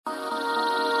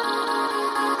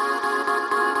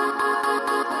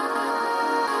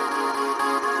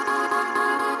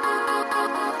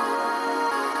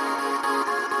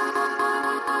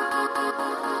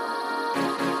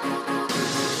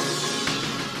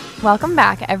Welcome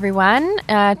back, everyone,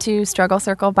 to Struggle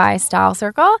Circle by Style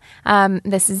Circle.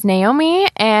 This is Naomi,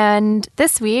 and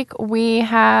this week we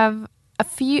have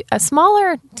a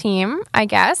smaller team, I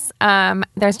guess.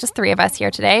 There's just 3 of us here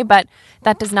today, but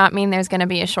that does not mean there's going to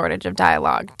be a shortage of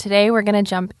dialogue. Today we're going to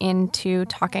jump into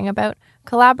talking about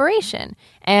collaboration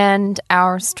and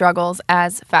our struggles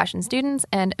as fashion students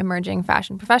and emerging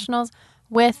fashion professionals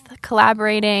with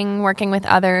collaborating, working with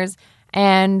others.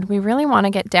 And we really want to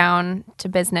get down to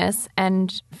business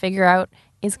and figure out,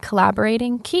 is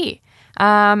collaborating key?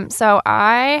 So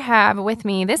I have with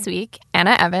me this week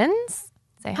Anna Evans.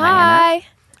 Say hi,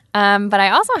 Anna. But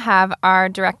I also have our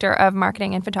Director of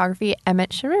Marketing and Photography, Emmett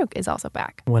Sharuk, is also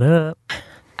back. What up?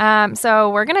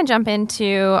 So we're going to jump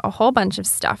into a whole bunch of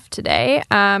stuff today.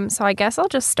 So I guess I'll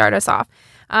just start us off.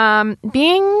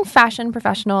 Being fashion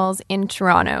professionals in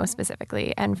Toronto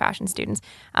specifically and fashion students,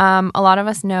 a lot of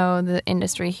us know the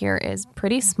industry here is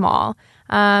pretty small.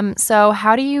 So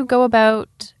how do you go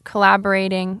about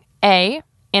collaborating, in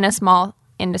a small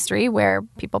industry where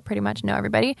people pretty much know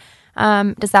everybody?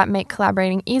 Does that make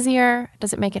collaborating easier?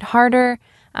 Does it make it harder?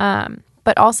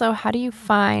 But also, how do you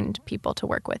find people to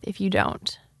work with if you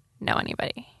don't know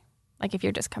anybody? Like if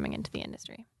you're just coming into the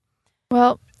industry?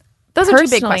 Well, those are 2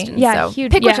 big questions. Yeah, so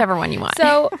huge. Pick whichever one you want.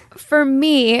 So for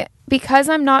me, because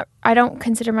I don't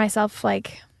consider myself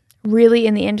like really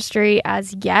in the industry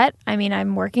as yet. I mean,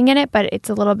 I'm working in it, but it's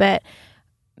a little bit,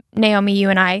 Naomi, you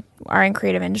and I are in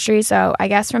creative industry. So I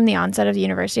guess from the onset of the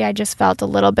university, I just felt a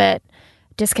little bit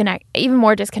even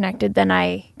more disconnected than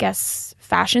I guess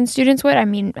fashion students would. I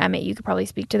mean, Emmett, you could probably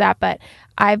speak to that, but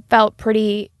I felt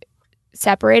pretty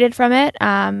separated from it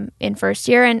in first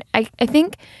year. And I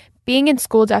think being in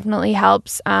school definitely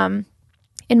helps. In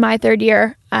my 3rd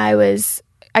year, I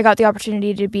got the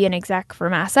opportunity to be an exec for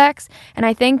MassX, and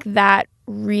I think that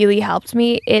really helped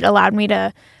me. It allowed me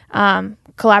to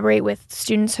collaborate with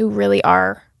students who really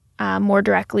are more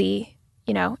directly,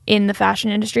 in the fashion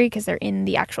industry because they're in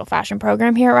the actual fashion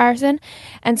program here at Ryerson.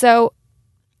 And so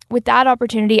with that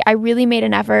opportunity, I really made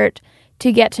an effort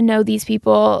to get to know these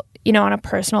people, on a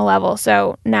personal level.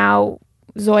 So now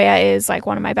Zoya is like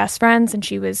one of my best friends, and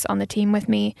she was on the team with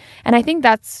me. And I think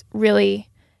that's really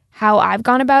how I've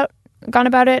gone about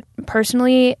it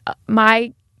personally.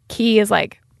 My key is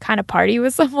like kind of party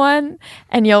with someone,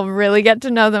 and you'll really get to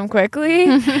know them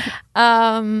quickly.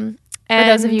 For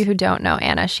those of you who don't know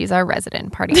Anna, she's our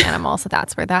resident party animal, so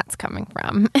that's where that's coming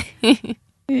from.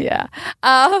 Yeah.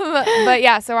 But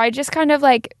yeah, so I just kind of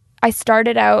I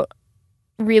started out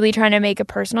really trying to make a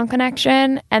personal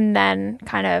connection, and then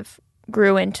kind of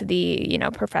grew into the,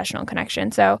 professional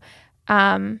connection. So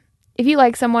if you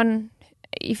like someone,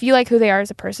 if you like who they are as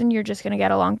a person, you're just going to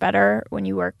get along better when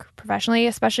you work professionally,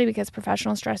 especially because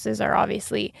professional stresses are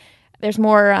obviously, there's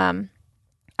more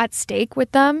at stake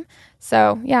with them.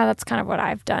 So yeah, that's kind of what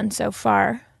I've done so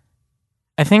far.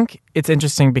 I think it's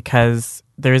interesting because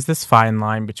there is this fine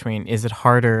line between, is it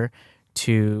harder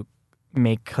to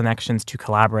make connections to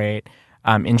collaborate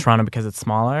in Toronto because it's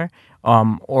smaller,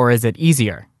 or is it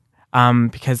easier?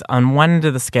 Because on one end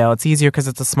of the scale, it's easier because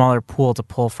it's a smaller pool to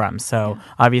pull from. So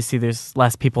obviously there's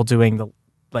less people doing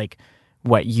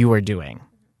what you are doing,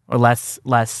 or less,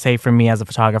 say for me as a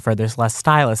photographer, there's less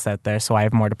stylists out there. So I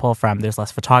have more to pull from. There's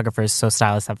less photographers. So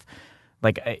stylists have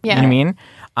you know what I mean?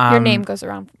 Your name goes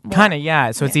around more. Kind of,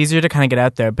 yeah. So it's easier to kind of get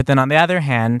out there. But then on the other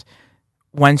hand,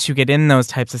 once you get in those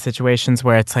types of situations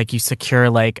where it's like you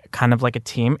secure kind of like a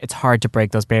team, it's hard to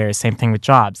break those barriers. Same thing with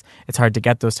jobs. It's hard to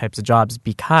get those types of jobs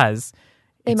because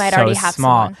they might so already have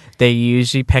small. Someone. They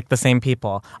usually pick the same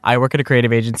people. I work at a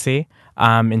creative agency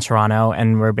in Toronto,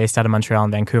 and we're based out of Montreal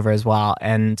and Vancouver as well.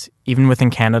 And even within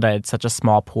Canada, it's such a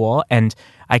small pool. And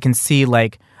I can see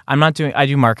I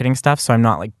do marketing stuff, so I'm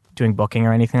not doing booking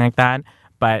or anything like that.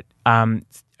 But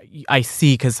I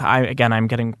see, because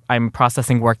I'm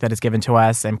processing work that is given to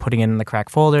us and putting it in the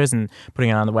correct folders and putting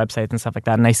it on the websites and stuff like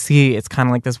that. And I see it's kind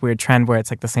of like this weird trend where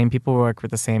it's like the same people work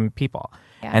with the same people,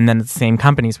 and then the same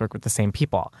companies work with the same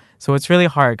people. So it's really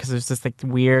hard because there's this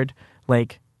weird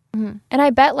And I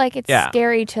bet it's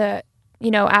scary to,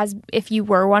 as if you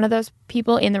were one of those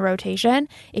people in the rotation,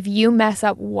 if you mess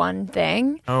up one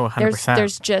thing, 100%.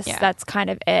 there's just that's kind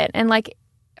of it. And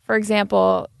for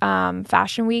example,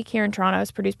 Fashion Week here in Toronto is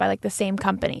produced by the same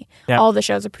company. Yep. All the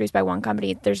shows are produced by one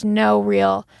company. There's no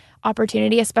real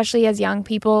opportunity, especially as young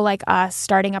people like us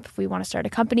starting up. If we want to start a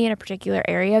company in a particular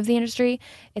area of the industry,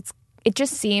 it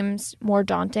just seems more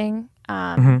daunting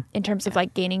in terms of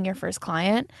gaining your first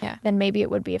client than maybe it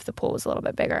would be if the pool was a little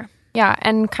bit bigger. Yeah,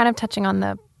 and kind of touching on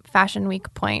the Fashion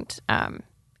Week point,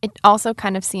 it also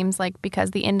kind of seems like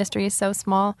because the industry is so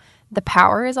small, the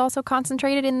power is also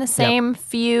concentrated in the same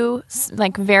few,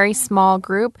 like very small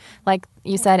group. Like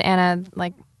you said, Anna,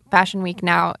 like Fashion Week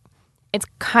now, it's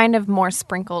kind of more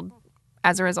sprinkled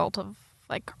as a result of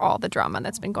like all the drama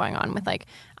that's been going on with like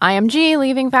IMG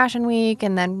leaving Fashion Week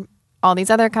and then all these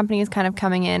other companies kind of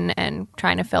coming in and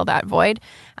trying to fill that void.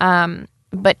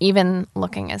 But even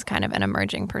looking as kind of an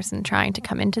emerging person trying to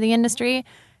come into the industry,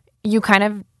 you kind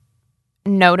of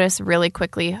notice really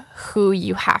quickly who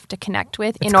you have to connect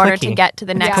with in order to get to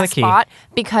the next spot,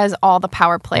 because all the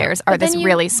power players are this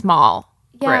really small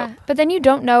group. But then you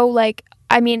don't know, like,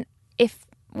 I mean, if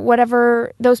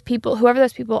whoever those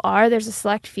people are, there's a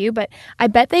select few, but I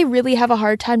bet they really have a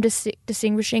hard time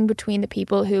distinguishing between the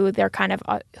people who they're kind of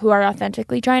who are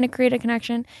authentically trying to create a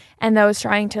connection and those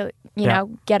trying to, you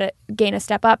know, gain a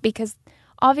step up, because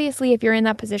obviously if you're in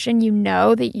that position, you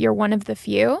know that you're one of the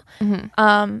few.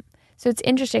 So it's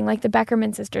interesting, like the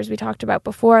Beckerman sisters we talked about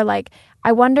before, like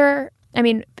I wonder, I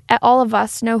mean, all of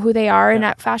us know who they are, and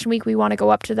at Fashion Week we want to go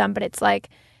up to them, but it's like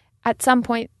at some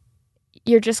point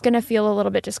you're just going to feel a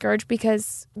little bit discouraged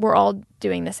because we're all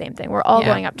doing the same thing. We're all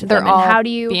going up to them. All and how do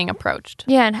you being approached?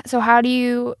 Yeah, and so how do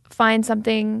you find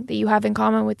something that you have in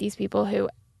common with these people who,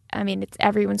 I mean, it's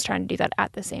everyone's trying to do that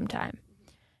at the same time.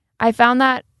 I found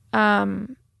that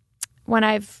when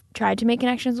I've tried to make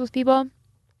connections with people,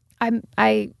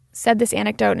 I said this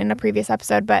anecdote in a previous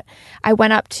episode, but I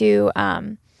went up to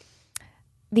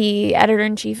the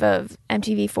editor-in-chief of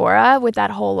MTV Fora with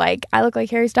that whole, like, I look like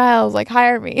Harry Styles, like,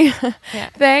 hire me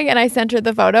thing, and I sent her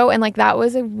the photo, and, like, that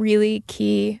was a really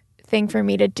key thing for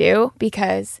me to do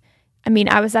because, I mean,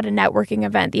 I was at a networking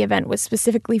event. The event was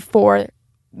specifically for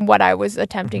what I was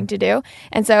attempting to do,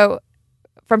 and so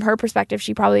from her perspective,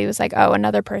 she probably was like, oh,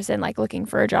 another person, like, looking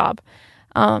for a job.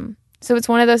 So it's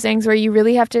one of those things where you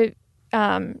really have to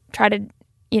try to,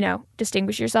 you know,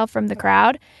 distinguish yourself from the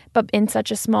crowd, but in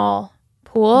such a small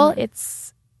pool,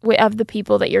 it's of the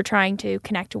people that you're trying to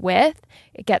connect with,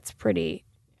 it gets pretty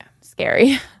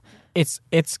scary. It's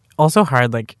also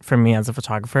hard, like for me as a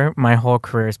photographer, my whole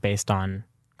career is based on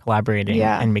collaborating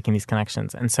and making these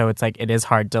connections, and so it's like it is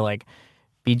hard to like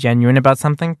be genuine about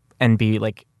something and be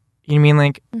like, you mean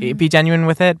like be genuine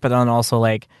with it, but then also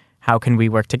like how can we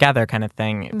work together kind of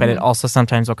thing. But it also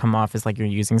sometimes will come off as like you're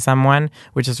using someone,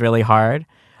 which is really hard.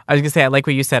 I was gonna say, I like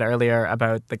what you said earlier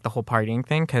about like the whole partying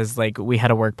thing, because like we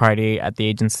had a work party at the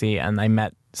agency and I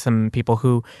met some people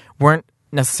who weren't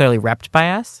necessarily repped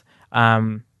by us,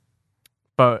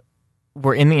 but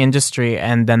were in the industry,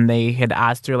 and then they had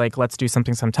asked her like, let's do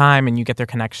something sometime, and you get their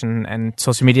connection, and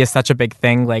social media is such a big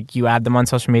thing, like you add them on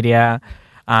social media.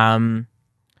 I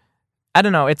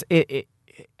don't know,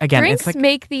 again, drinks it's like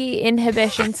make the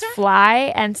inhibitions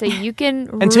fly, and so you can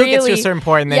until really it gets to a certain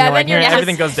point, and then you're like, then you're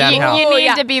everything goes downhill. You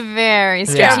need to be very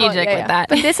strategic with that.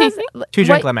 But this is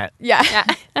 2-drink limit. Yeah.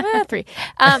 3.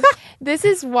 This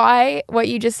is why what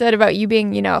you just said about you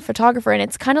being, you know, a photographer, and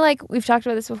it's kind of like we've talked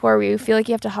about this before, where you feel like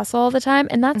you have to hustle all the time,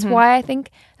 and that's why I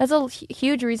think that's a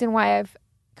huge reason why I've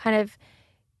kind of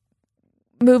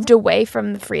moved away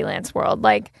from the freelance world.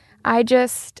 Like I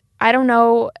don't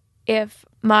know if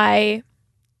my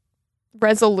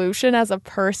resolution as a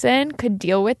person could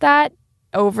deal with that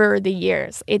over the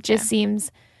years. It just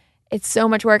seems it's so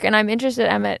much work, and I'm interested,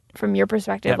 Emmett, from your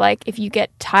perspective, like if you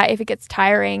get if it gets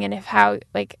tiring, and if how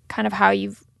like kind of how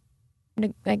you've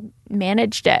like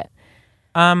managed it.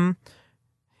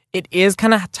 It is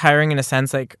kind of tiring in a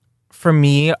sense. Like for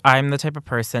me, I'm the type of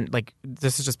person, like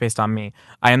this is just based on me.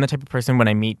 I am the type of person when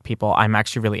I meet people, I'm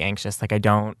actually really anxious. Like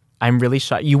I'm really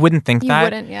shy. You wouldn't think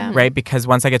that, right? Because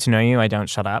once I get to know you, I don't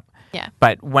shut up. Yeah.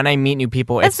 But when I meet new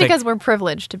people, that's it's because like, we're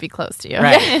privileged to be close to you.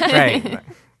 Right.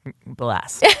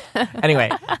 Bless.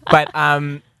 Anyway, but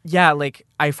yeah, like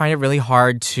I find it really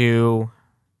hard to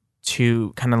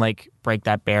kind of like break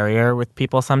that barrier with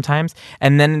people sometimes.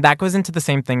 And then that goes into the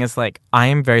same thing as like I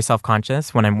am very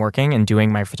self-conscious when I'm working and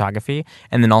doing my photography,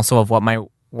 and then also of what my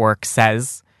work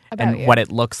says about and what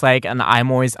it looks like. And I'm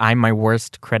my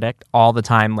worst critic all the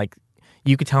time. Like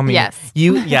you could tell me,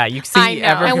 you see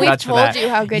every and we've told you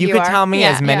how good you are. You could tell me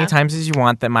as many times as you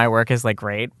want that my work is like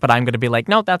great, but I'm going to be like,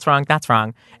 no, that's wrong.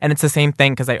 And it's the same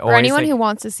thing because I always. For anyone who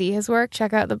wants to see his work,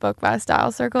 check out the book by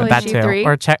Style Circle issue 3.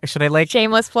 Or should I like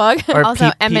shameless plug? Or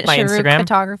also Emmett Sharuk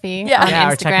Photography on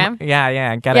Instagram.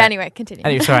 Get it. Anyway, continue.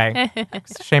 Anyway, sorry,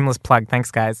 shameless plug.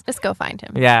 Thanks, guys. Just go find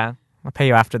him. Yeah, I'll pay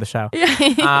you after the show.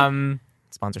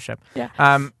 Sponsorship.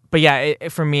 Yeah. But yeah,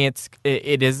 for me,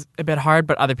 it is a bit hard,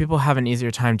 but other people have an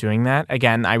easier time doing that.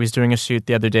 Again, I was doing a shoot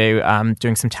the other day,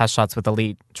 doing some test shots with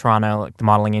Elite Toronto, like the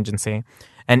modeling agency.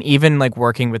 And even like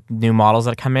working with new models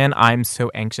that come in, I'm so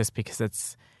anxious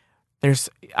because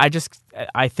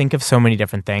I think of so many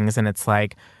different things, and it's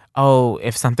like, oh,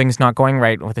 if something's not going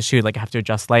right with a shoot, like I have to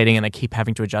adjust lighting, and I keep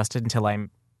having to adjust it until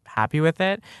I'm happy with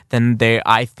it, then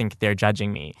I think they're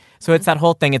judging me. So it's that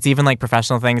whole thing. It's even like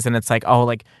professional things, and it's like, oh,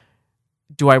 like,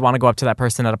 do I want to go up to that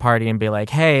person at a party and be like,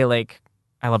 hey, like,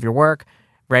 I love your work,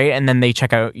 right? And then they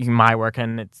check out my work,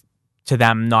 and it's to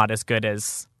them not as good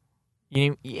as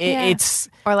it's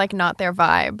or like not their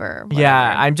vibe or whatever.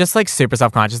 Yeah, I'm just like super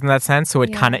self-conscious in that sense, so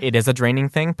it is a draining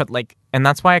thing, but like, and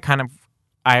that's why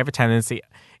I have a tendency,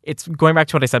 it's going back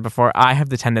to what I said before, I have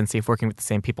the tendency of working with the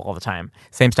same people all the time,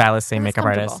 same stylist, same makeup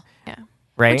artist. Yeah.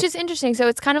 Right? Which is interesting. So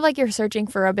it's kind of like you're searching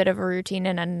for a bit of a routine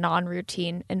in a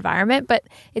non-routine environment. But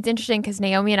it's interesting because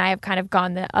Naomi and I have kind of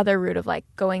gone the other route of like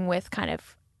going with kind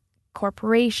of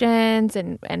corporations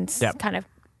and kind of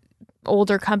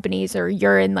older companies, or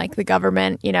you're in like the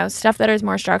government, stuff that is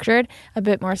more structured, a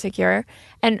bit more secure.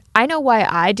 And I know why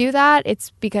I do that.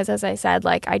 It's because, as I said,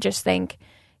 like I just think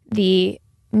the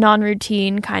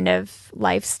non-routine kind of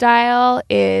lifestyle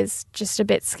is just a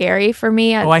bit scary for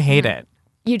me. Oh, I hate it.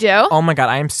 You do? Oh my God,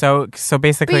 I am so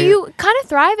basically. But you kind of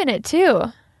thrive in it too.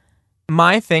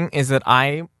 My thing is that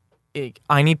I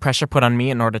need pressure put on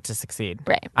me in order to succeed.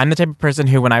 Right. I'm the type of person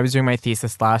who, when I was doing my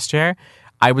thesis last year,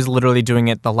 I was literally doing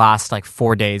it the last like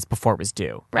 4 days before it was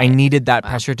due. Right. I needed that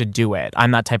pressure to do it. I'm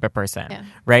that type of person. Yeah.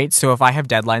 Right? So if I have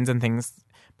deadlines and things,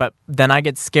 but then I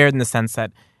get scared in the sense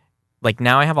that like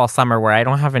now I have all summer where I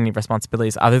don't have any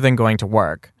responsibilities other than going to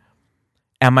work.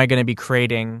 Am I going to be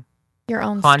creating your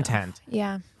own content? Stuff.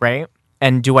 Yeah. Right?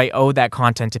 And do I owe that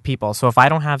content to people? So if I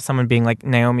don't have someone being like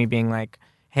Naomi being like,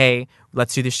 hey,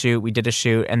 let's do the shoot. We did a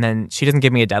shoot. And then she doesn't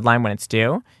give me a deadline when it's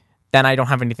due. Then I don't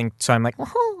have anything. So I'm like,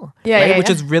 oh, yeah, right? yeah, Which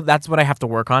yeah. is real. That's what I have to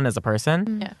work on as a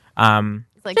person. Yeah.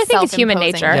 It's like I think it's human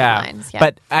nature. deadlines. Yeah.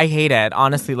 But I hate it.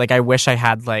 Honestly, like I wish I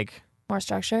had like More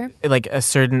structure. like a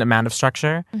certain amount of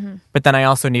structure. But then I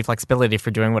also need flexibility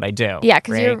for doing what I do. Yeah,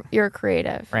 because right? you're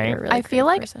creative. Right. You're a really I feel creative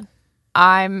like person.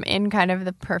 I'm in kind of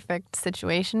the perfect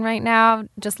situation right now,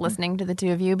 just listening to the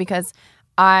two of you, because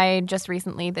I just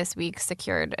recently this week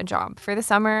secured a job for the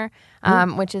summer,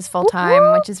 which is full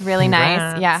time, which is really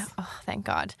Congrats. nice. Yeah. Oh, thank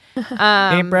God.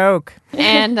 Ain't broke.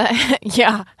 And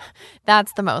yeah,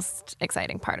 that's the most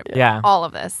exciting part of Yeah. all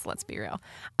of this. Let's be real.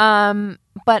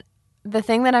 But the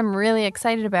thing that I'm really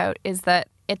excited about is that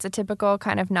it's a typical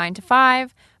kind of 9 to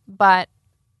 5, but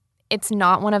it's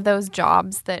not one of those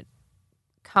jobs that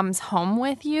comes home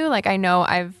with you. Like I know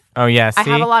Oh yeah. I See?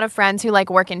 have a lot of friends who like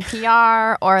work in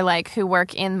PR or like who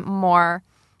work in more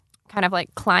kind of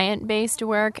like client-based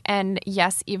work. And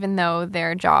yes, even though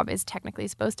their job is technically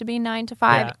supposed to be 9 to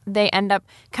 5, Yeah. they end up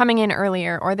coming in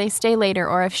earlier, or they stay later,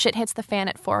 or if shit hits the fan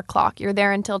at 4 o'clock, you're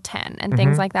there until 10 and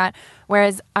things like that.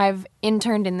 Whereas I've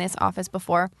interned in this office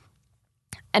before,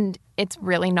 and it's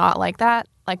really not like that.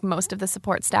 Like most of the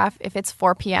support staff, if it's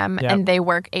 4 p.m. Yep. and they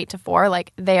work 8 to 4,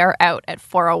 like they are out at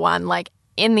 4:01, like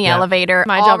in the Yep. elevator,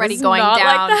 My job already is going not like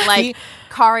down, that. like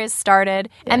car is started,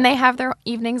 and they have their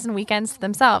evenings and weekends to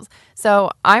themselves. So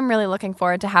I'm really looking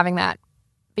forward to having that,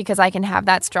 because I can have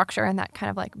that structure and that kind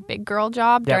of like big girl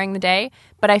job Yep. during the day.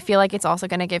 But I feel like it's also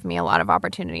going to give me a lot of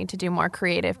opportunity to do more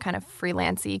creative kind of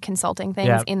freelancey consulting things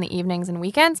Yep. in the evenings and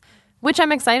weekends, which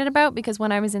I'm excited about, because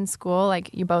when I was in school, like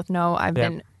you both know, I've Yep.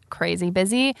 been crazy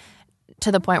busy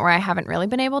to the point where I haven't really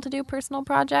been able to do personal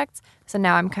projects. So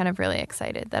now I'm kind of really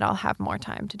excited that I'll have more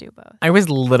time to do both. I was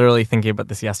literally thinking about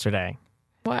this yesterday.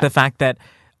 What? The fact that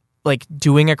like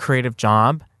doing a creative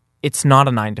job, it's not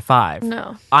a 9 to 5.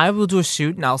 No. I will do a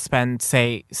shoot and I'll spend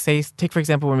say take for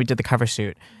example when we did the cover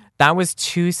shoot. That was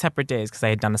 2 separate days because I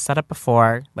had done a setup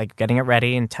before, like getting it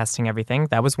ready and testing everything.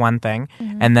 That was one thing.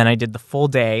 And then I did the full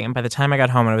day. And by the time I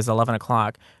got home, it was 11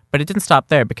 o'clock. But it didn't stop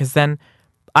there, because then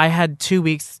I had 2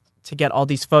 weeks to get all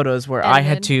these photos where I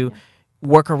had Edited. to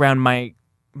work around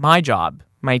my job,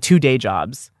 my 2 day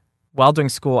jobs while doing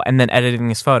school and then editing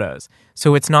these photos.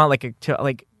 So it's not like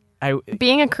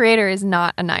Being a creator is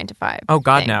not a 9 to 5. oh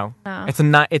God, thing. no. No. It's a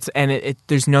not. It's and it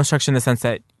there's no structure in the sense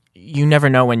that you never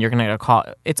know when you're gonna get a call.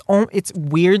 It's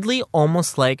weirdly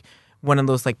almost like one of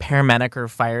those like paramedic or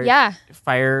fireman,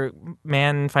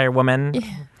 firewoman,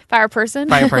 Fire person.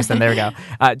 fire person. There we go.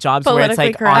 Jobs where it's Politically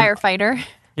like correct. Firefighter.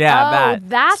 yeah, Oh, that.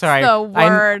 that's Sorry, the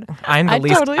word. I'm the I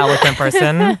least totally- eloquent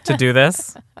person to do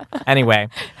this. Anyway,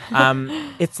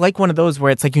 it's like one of those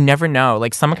where it's like you never know.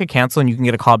 Like someone could cancel and you can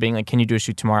get a call being like, "Can you do a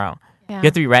shoot tomorrow?" Yeah. You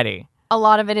have to be ready. A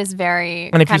lot of it is very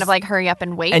And if kind you of like hurry up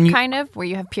and wait and you- kind of, where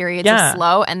you have periods Yeah. of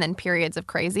slow and then periods of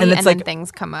crazy, And and, it's then like-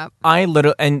 things come up.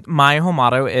 And my whole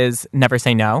motto is never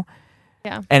say no.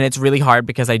 Yeah. And it's really hard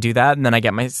because I do that and then I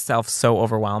get myself so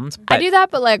overwhelmed. I do that,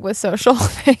 but like with social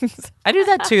things. I do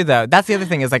that too, though. That's the other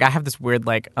thing is like I have this weird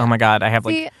like, oh my God, I have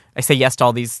See- like, I say yes to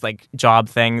all these like job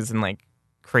things and like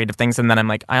creative things. And then I'm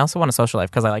like, I also want a social life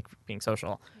because I like being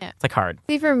social. Yeah. It's like hard.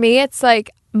 See, for me, it's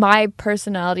like my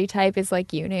personality type is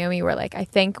like you, Naomi, where like I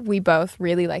think we both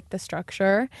really like the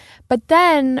structure. But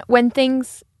then when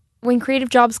creative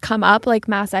jobs come up, like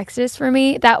Mass Exodus for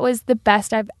me, that was the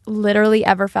best I've literally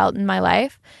ever felt in my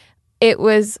life. It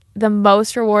was the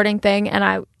most rewarding thing.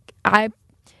 And I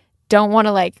don't want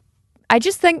to like, I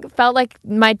just felt like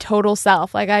my total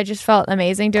self. Like I just felt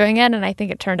amazing doing it. And I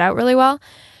think it turned out really well.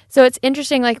 So it's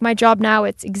interesting, like my job now,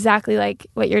 it's exactly like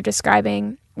what you're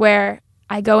describing, where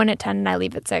I go in at 10 and I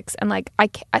leave at 6. And like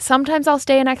sometimes I'll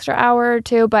stay an extra hour or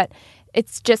two, but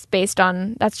that's just based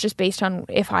on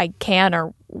if I can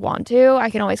or want to. I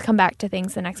can always come back to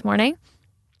things the next morning,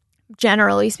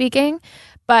 generally speaking.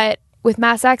 But with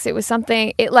Mass X, it was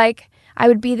something, I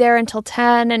would be there until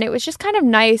 10 and it was just kind of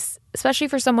nice, especially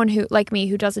for someone who like me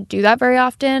who doesn't do that very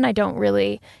often. I don't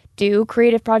really do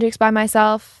creative projects by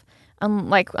myself.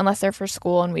 Unless they're for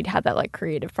school and we'd had that like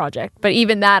creative project, but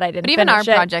even that I didn't. But even our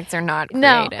finish it. projects are not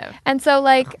creative. No. And so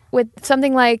like with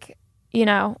something like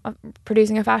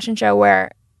producing a fashion show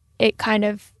where it kind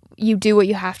of you do what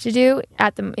you have to do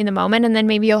in the moment, and then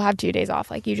maybe you'll have 2 days off.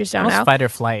 Like you just don't Almost know. fight or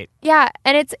flight. Yeah,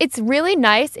 and it's really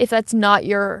nice if that's not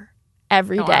your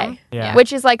everyday. Norm. Yeah.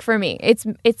 Which is like for me, it's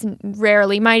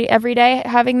rarely my everyday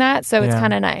having that, so it's Yeah.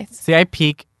 kind of nice. See, I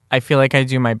peak. I feel like I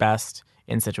do my best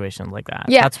in situations like that.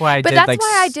 Yeah, that's why I but did. that's like,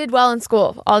 why I did well in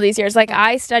school all these years. Like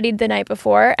I studied the night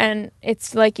before, and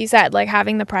it's like you said, like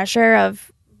having the pressure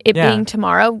of it Yeah. being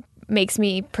tomorrow makes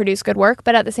me produce good work.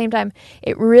 But at the same time,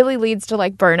 it really leads to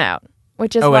like burnout,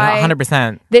 which is why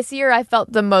 100%. this year I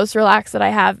felt the most relaxed that I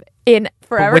have in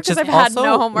forever Which because is I've had also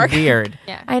no homework. weird.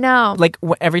 Yeah. I know. Like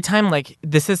every time, like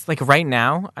this is like right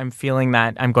now, I'm feeling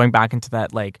that I'm going back into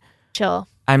that. Like Chill.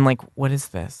 I'm like, what is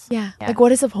this? Yeah. Yeah. Like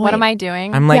what is the point? What am I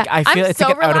doing? I'm like, Yeah. I feel I'm it's so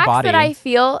like an out of relaxed body. that I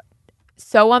feel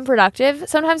so unproductive.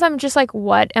 Sometimes I'm just like,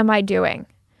 what am I doing?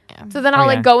 Yeah. So then I'll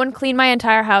yeah. like go and clean my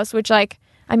entire house, which like,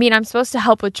 I mean, I'm supposed to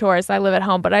help with chores. I live at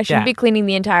home, but I shouldn't Yeah. be cleaning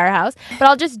the entire house. But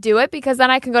I'll just do it because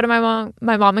then I can go to my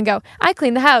mom and go, I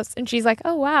cleaned the house. And she's like,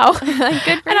 oh, wow. Like,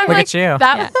 good for you. I'm Look like, at you.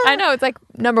 That, I know. It's like,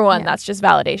 number one, that's just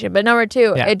validation. But number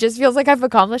two, Yeah. it just feels like I've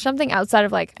accomplished something outside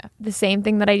of like the same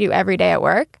thing that I do every day at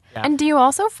work. Yeah. And do you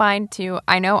also find too,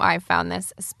 I know I've found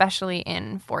this, especially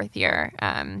in fourth year,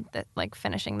 that like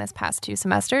finishing this past 2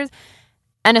 semesters,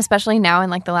 and especially now in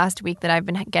like the last week that I've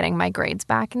been getting my grades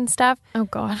back and stuff. Oh,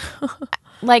 God.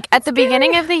 Like at the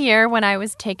beginning of the year when I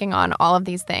was taking on all of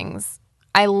these things,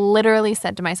 I literally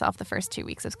said to myself the first 2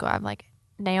 weeks of school, I'm like,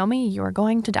 Naomi, you're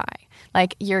going to die.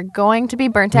 Like you're going to be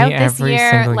burnt out this every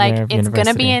year. single Like year of it's going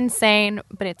to be university. insane,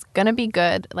 but it's going to be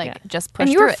good. Like Yeah. just push And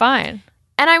you through were it. fine.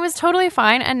 And I was totally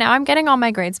fine. And now I'm getting all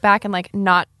my grades back and like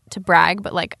not to brag,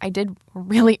 but like I did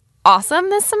really awesome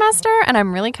this semester and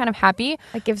I'm really kind of happy.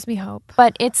 That gives me hope.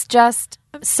 But it's just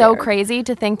so scared. crazy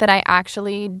to think that I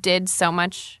actually did so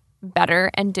much better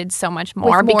and did so much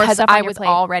more With more because stuff on I your was plate.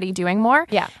 already doing more.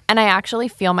 Yeah. And I actually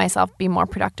feel myself be more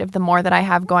productive the more that I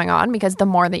have going on because the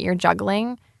more that you're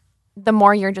juggling, the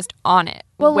more you're just on it.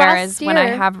 Well, Whereas last when I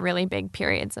year- have really big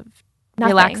periods of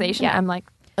Nothing, relaxation, yeah. I'm like,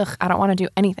 ugh, I don't want to do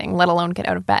anything, let alone get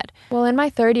out of bed. Well, in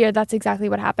my third year, that's exactly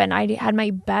what happened. I had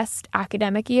my best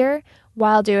academic year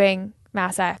while doing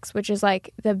Mass X, which is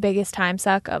like the biggest time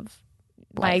suck of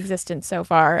my existence so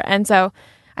far. And so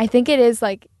I think it is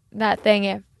like that thing.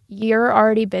 If you're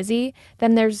already busy,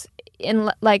 then there's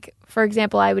like, for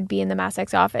example, I would be in the Mass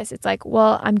X office. It's like,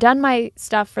 well, I'm done my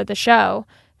stuff for the show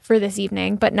for this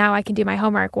evening, but now I can do my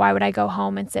homework. Why would I go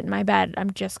home and sit in my bed?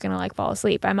 I'm just going to like fall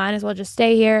asleep. I might as well just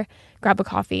stay here, grab a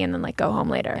coffee, and then like go home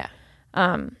later.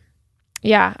 Yeah.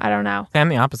 Yeah, I don't know. I'm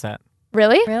the opposite.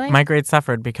 Really? Really? My grades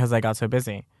suffered because I got so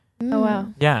busy. Oh, wow.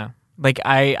 Yeah. Like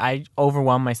I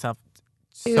overwhelmed myself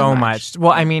Too so much. much.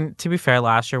 Well, I mean, to be fair,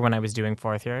 last year when I was doing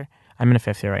fourth year, I'm in a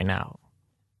fifth year right now.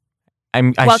 I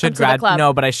Welcome should to the club.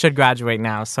 No, but I should graduate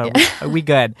now, so we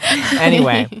good.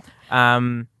 Anyway,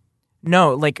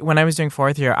 no, like when I was doing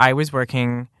fourth year, I was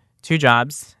working 2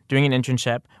 jobs, doing an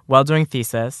internship, while doing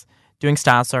thesis, doing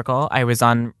Style Circle. I was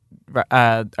on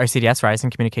RCDS, Rising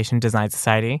Communication Design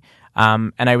Society,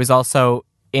 and I was also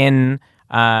in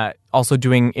also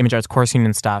doing Image Arts Course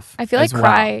Union stuff. I feel like as well.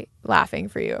 cry laughing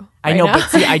for you. I right know, now. but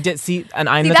see, I did see, and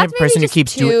I'm See, the that's type of person maybe who just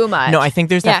keeps too doing. much. No, I think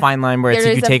there's Yeah. that fine line where it's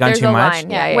There if is you take on there's too a much. line.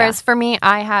 Yeah. Whereas for me,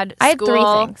 I had I had 3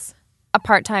 school, things. a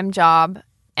part-time job,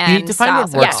 and need to find what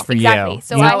style works circle. for exactly. you.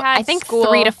 So You know, I think school,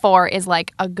 3 to 4 is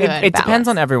like a good it depends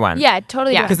on balance. everyone. Yeah,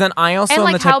 totally. Yeah. does. Because then I also and am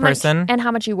like the type how of person. much and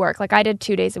how much you work. Like I did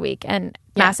 2 days a week and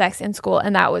Yeah. Mass X in school,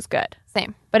 and that was good.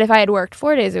 Same. But if I had worked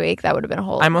 4 days a week, that would have been a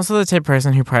whole. I'm also the type of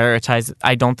person who prioritizes.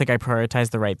 I don't think I prioritize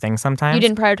the right thing sometimes. You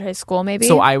didn't prioritize school, maybe.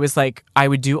 So I was like, I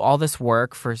would do all this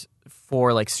work for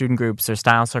like student groups or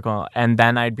style circle, and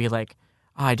then I'd be like,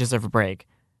 oh, I deserve a break,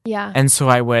 yeah, and so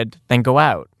I would then go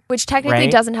out. which technically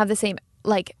right? doesn't have the same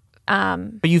like.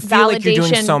 But you feel like you're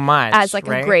doing validation so much as like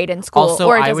right? a grade in school. Also,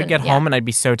 or it I would doesn't- get yeah. home and I'd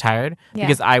be so tired Yeah.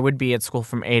 because I would be at school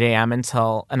from 8 a.m.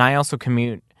 until, and I also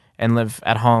commute and live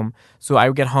at home. So I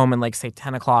would get home and like say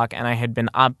 10 o'clock, and I had been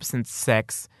up since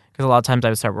 6 because a lot of times I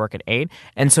would start work at 8.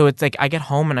 And so it's like I get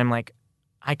home and I'm like,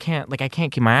 I can't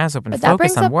keep my eyes open, But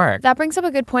focus on work. That brings up a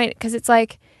good point because it's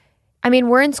like, I mean,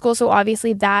 we're in school, so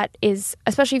obviously that is,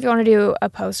 especially if you want to do a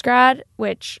post grad,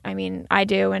 which I mean, I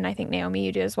do, and I think Naomi,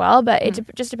 you do as well. But it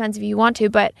just depends if you want to.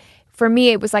 But for me,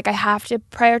 it was like I have to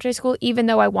prioritize school, even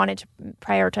though I wanted to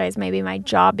prioritize maybe my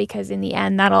job, because in the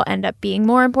end, that'll end up being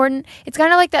more important. It's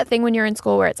kind of like that thing when you're in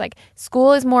school where it's like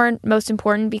school is most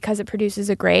important because it produces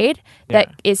a grade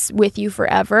that is with you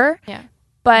forever. Yeah.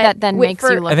 But That then makes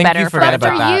you look I think better you forget for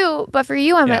about that. But for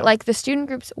you, Emma, Yeah. like the student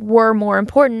groups were more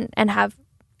important and have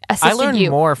assisted I learned you.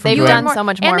 more from They've doing done so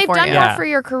much more and they've for done you. more Yeah. for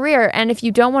your career. And if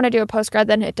you don't want to do a postgrad,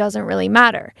 then it doesn't really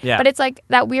matter. Yeah. But it's like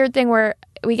that weird thing where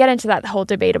we get into that whole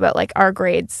debate about like are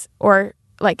grades or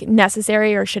like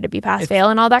necessary or should it be pass fail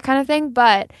and all that kind of thing.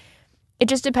 But it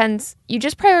just depends. You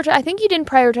just prioritize. I think you didn't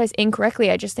prioritize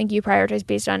incorrectly. I just think you prioritized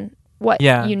based on what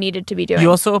Yeah. you needed to be doing. You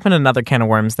also opened another can of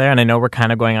worms there, and I know we're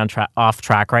kind of going on off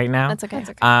track right now. That's okay.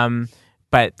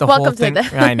 But the Welcome whole to thing,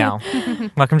 the- I know.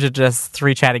 Welcome to just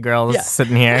 3 chatty girls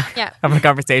sitting here Yeah. having a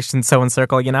conversation, sewing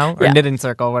circle, or knitting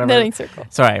circle, whatever. Knitting circle.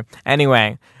 Sorry.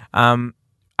 Anyway,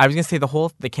 I was gonna say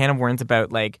the can of worms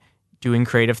about like doing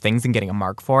creative things and getting a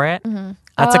mark for it.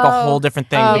 That's like a whole different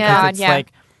thing Oh, because God, it's yeah.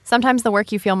 like Sometimes the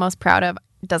work you feel most proud of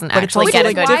doesn't But it's actually also, get a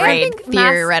like, good different. I grade think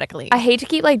math- theoretically. I hate to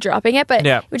keep like dropping it, but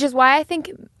Yeah. which is why I think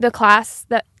the class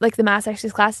that like the Mass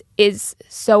X's class is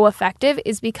so effective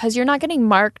is because you're not getting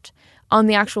marked on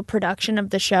the actual production of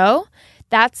the show.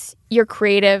 That's your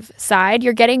creative side.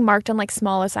 You're getting marked on like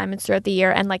small assignments throughout the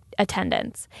year and like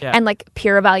attendance Yeah. and like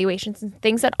peer evaluations and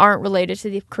things that aren't related to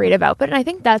the creative output. And I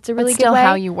think that's a really But still good way.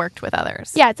 how you worked with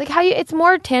others. Yeah, it's like how you. It's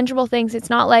more tangible things. It's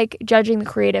not like judging the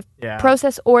creative Yeah.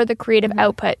 process or the creative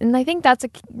output. And I think that's a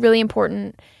really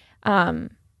important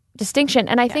distinction.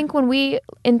 And I think when we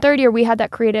in third year we had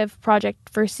that creative project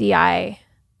for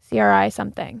CRI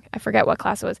something. I forget what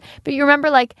class it was. But you remember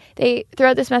like they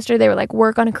throughout the semester they were like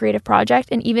work on a creative project,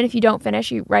 and even if you don't finish,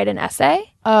 you write an essay.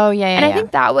 Oh, yeah, yeah, And I yeah.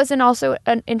 think that was also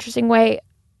an interesting way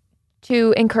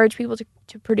to encourage people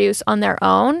to produce on their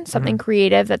own something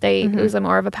creative that they it was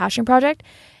more of a passion project,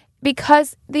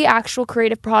 because the actual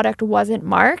creative product wasn't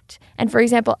marked. And for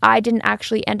example, I didn't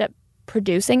actually end up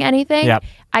producing anything. Yep.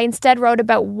 I instead wrote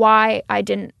about why I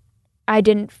didn't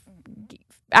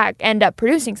end up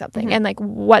producing something and like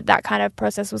what that kind of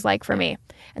process was like for me.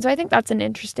 And so I think that's an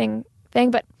interesting thing.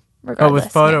 But But regardless,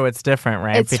 with photo, it's different,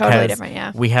 right? It's totally different,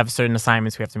 yeah. We have certain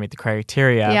assignments we have to meet the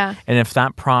criteria. Yeah. And if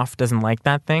that prof doesn't like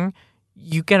that thing,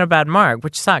 you get a bad mark,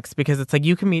 which sucks because it's like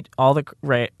you can meet all the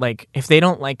right. Like if they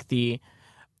don't like the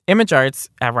image arts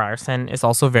at Ryerson is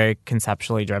also very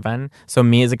conceptually driven. So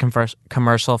me as a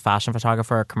commercial fashion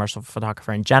photographer, or commercial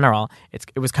photographer in general, it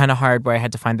was kind of hard where I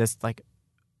had to find this like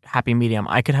happy medium.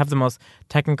 I could have the most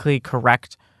technically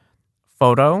correct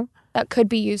photo that could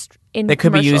be used in that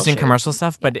could be commercial used in shoots. commercial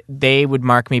stuff, but they would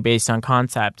mark me based on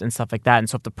concept and stuff like that. And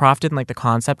so if the prof didn't like the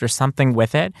concept or something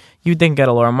with it, you'd then get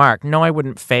a lower mark. No, I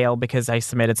wouldn't fail because I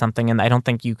submitted something, and I don't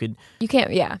think you could. You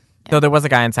can't, yeah. Though there was a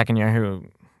guy in second year who,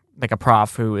 like a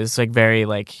prof, who is like very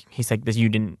like he's like this. You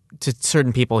didn't to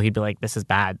certain people. He'd be like, "This is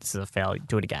bad. This is a fail.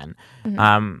 Do it again."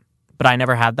 But I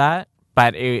never had that.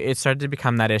 But it started to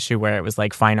become that issue where it was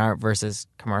like fine art versus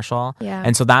commercial. Yeah.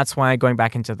 And so that's why going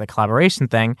back into the collaboration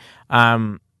thing,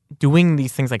 doing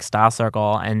these things like Style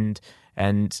Circle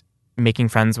and making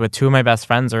friends with two of my best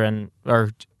friends or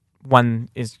one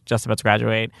is just about to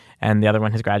graduate and the other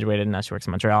one has graduated and now she works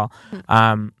in Montreal.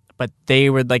 But they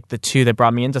were like the two that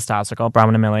brought me into Style Circle,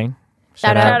 Brahman and Millie.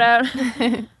 Shout out.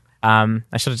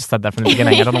 I should have just said that from the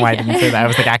beginning. I don't know why I didn't say that. I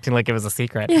was like acting like it was a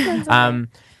secret.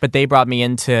 But they brought me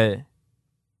into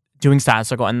doing Style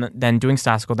Circle, and then doing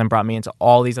Style Circle then brought me into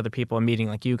all these other people and meeting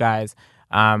like you guys,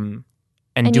 and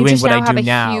And doing you just what now I have do a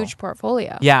now. huge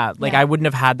portfolio. Yeah, like Yeah. I wouldn't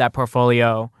have had that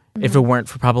portfolio if it weren't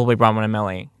for probably Bronwyn and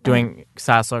Millie doing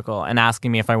Style Circle and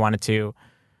asking me if I wanted to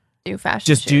do fashion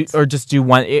just shoots. do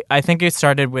one. I think it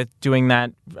started with doing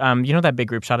that. You know that big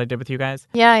group shot I did with you guys.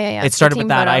 Yeah. It started The with team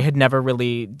that. photo. I had never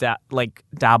really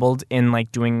dabbled in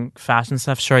like doing fashion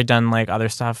stuff. Sure, I'd done like other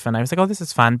stuff, and I was like, oh, this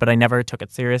is fun, but I never took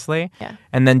it seriously. Yeah.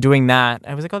 And then doing that,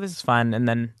 I was like, oh, this is fun, and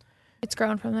then It's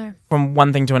grown from there. from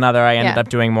one thing to another, I ended Yeah. up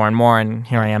doing more and more, and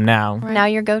here I am now. Right. Now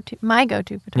your my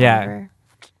go-to photographer.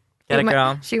 Get it,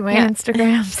 girl. Shoot my Yeah.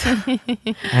 Instagrams.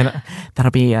 And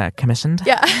that'll be commissioned.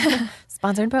 yeah.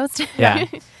 Sponsored post. Yeah.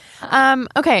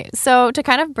 Okay, so to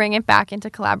kind of bring it back into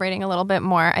collaborating a little bit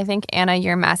more, I think Anna,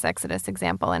 your Mass Exodus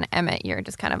example, and Emmett, your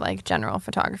just kind of like general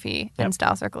photography and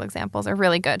Style Circle examples are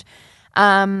really good.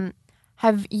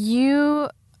 Have you,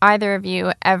 either of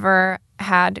you, ever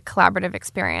had collaborative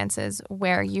experiences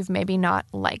where you've maybe not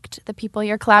liked the people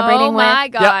you're collaborating Oh my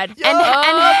with? god. And-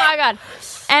 oh my god.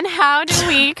 And how do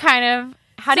we kind of...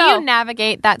 How do So- you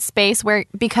navigate that space where,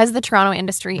 because the Toronto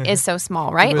industry is so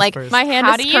small, right? Like, whispers. My hand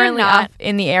how is do you currently not up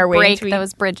in the air waiting break to be-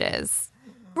 those bridges?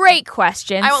 Great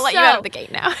question. I will let you So, out of the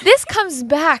gate now. This comes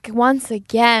back once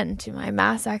again to my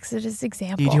Mass Exodus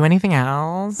example. Do you do anything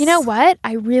else? You know what?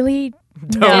 I really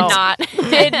Did not.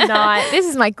 did not. This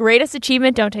is my greatest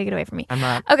achievement. Don't take it away from me. I'm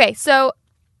not. Okay, so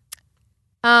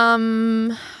She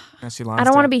lost I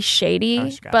don't want to it. be shady, Oh,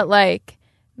 she got but it. like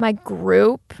my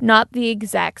group, not the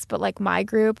execs, but like my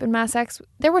group in Mass X,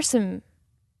 there were some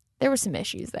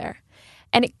issues there.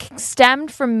 And it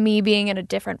stemmed from me being in a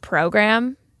different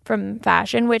program from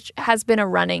fashion, which has been a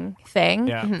running thing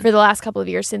Yeah. for the last couple of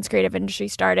years since creative industry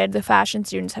started. The fashion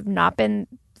students have not been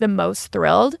the most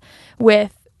thrilled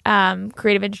with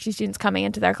creative industry students coming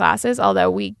into their classes, although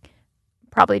we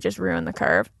probably just ruined the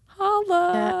curve.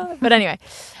 Holla. Yeah. But anyway,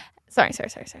 sorry.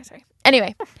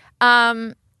 Anyway,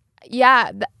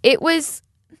 it was,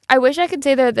 I wish I could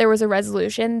say that there was a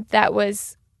resolution that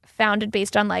was founded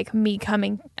based on like me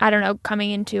coming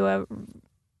into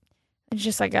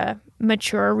just like a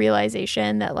mature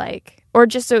realization that like, or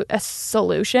just a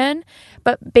solution.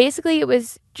 But basically it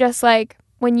was just like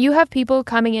when you have people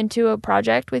coming into a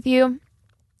project with you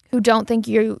who don't think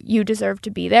you deserve to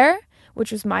be there,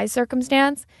 which was my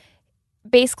circumstance,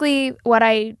 basically what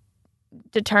I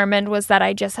determined was that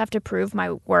I just have to prove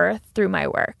my worth through my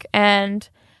work. And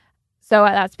so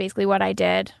that's basically what I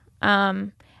did.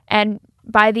 And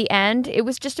by the end, it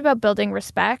was just about building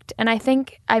respect. And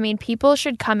I mean, people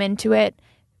should come into it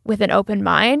with an open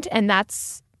mind. And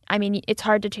it's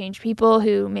hard to change people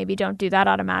who maybe don't do that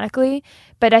automatically.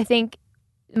 But I think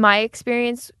my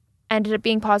experience ended up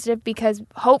being positive because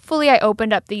hopefully I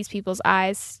opened up these people's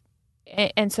eyes.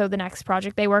 And so the next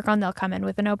project they work on, they'll come in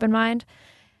with an open mind.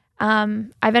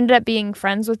 I've ended up being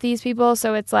friends with these people.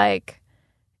 So it's like,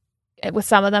 with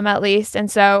some of them at least. And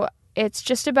so it's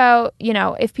just about,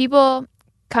 if people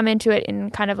come into it in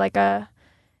kind of like I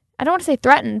don't want to say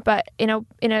threatened, but in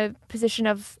a position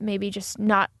of maybe just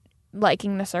not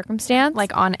liking the circumstance.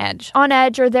 Like on edge.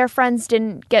 Or their friends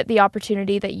didn't get the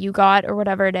opportunity that you got or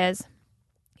whatever it is.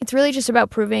 It's really just about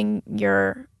proving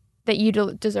that you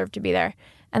deserve to be there.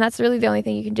 And that's really the only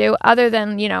thing you can do other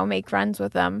than, make friends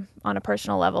with them on a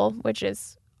personal level, which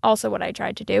is also what I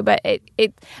tried to do. But I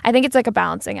think it's like a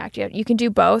balancing act. You can do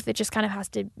both. It just kind of has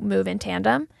to move in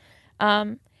tandem.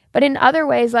 But in other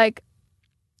ways, like,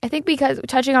 I think because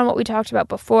touching on what we talked about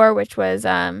before, which was,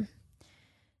 that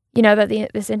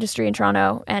this industry in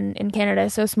Toronto and in Canada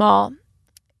is so small,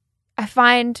 I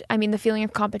find, the feeling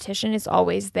of competition is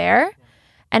always there.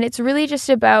 And it's really just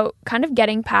about kind of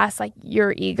getting past like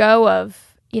your ego of,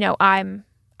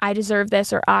 I deserve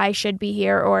this, or I should be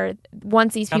here, or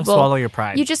once these Gotta people swallow your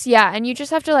pride. you just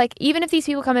have to like, even if these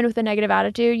people come in with a negative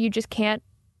attitude, you can't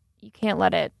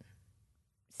let it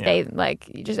stay like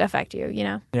just affect you,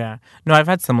 Yeah. No, I've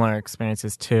had similar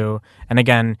experiences too. And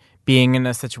again, being in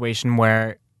a situation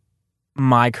where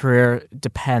my career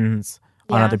depends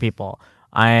on Yeah. other people.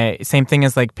 Same thing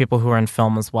as like people who are in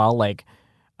film as well. Like,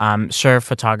 sure,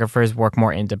 photographers work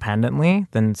more independently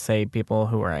than say people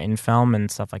who are in film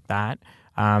and stuff like that.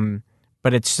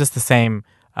 But it's just the same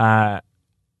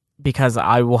because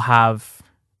I will have,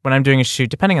 when I'm doing a shoot,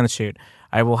 depending on the shoot,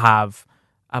 I will have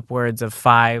upwards of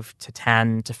 5 to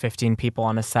 10 to 15 people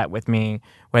on a set with me,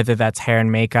 whether that's hair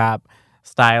and makeup,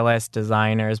 stylists,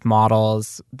 designers,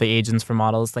 models, the agents for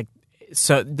models. Like,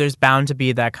 so there's bound to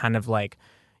be that kind of like,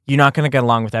 you're not going to get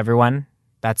along with everyone.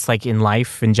 That's like in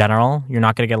life in general. You're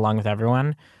not going to get along with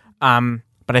everyone.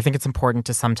 But I think it's important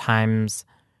to sometimes,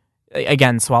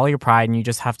 again, swallow your pride, and you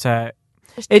just have to.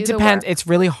 Just do It the depends. work. It's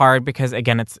really hard because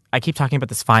again, I keep talking about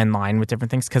this fine line with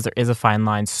different things because there is a fine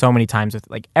line so many times with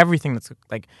like everything that's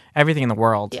like everything in the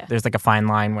world. Yeah. There's like a fine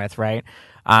line with, right?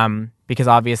 Because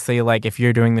obviously, like if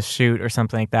you're doing the shoot or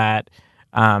something like that,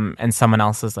 and someone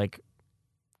else is like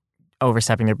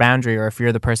overstepping their boundary, or if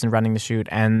you're the person running the shoot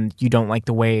and you don't like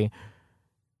the way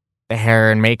the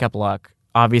hair and makeup look,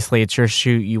 obviously it's your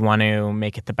shoot, you want to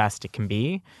make it the best it can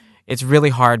be. It's really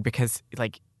hard because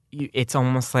like it's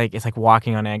almost like it's like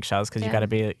walking on eggshells because you got to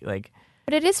be like.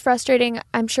 But it is frustrating,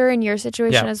 I'm sure, in your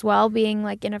situation Yeah. as well, being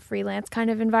like in a freelance kind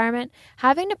of environment,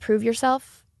 having to prove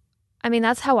yourself. I mean,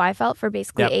 that's how I felt for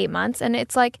basically 8 months. And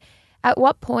it's like, at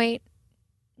what point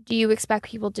do you expect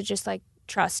people to just like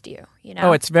trust you? You know?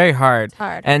 Oh, it's very hard. It's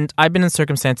hard. And I've been in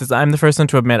circumstances, I'm the first one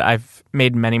to admit I've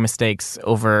made many mistakes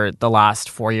over the last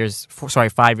 5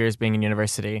 years being in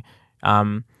university.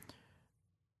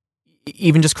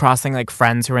 Even just crossing like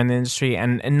friends who are in the industry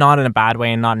and not in a bad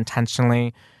way and not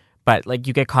intentionally, but like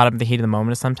you get caught up in the heat of the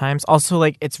moment sometimes. Also,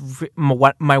 like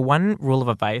my one rule of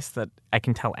advice that I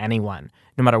can tell anyone,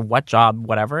 no matter what job,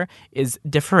 whatever, is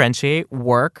differentiate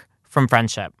work from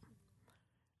friendship.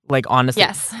 Like honestly,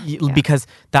 Yes. Because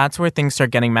that's where things start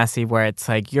getting messy. Where it's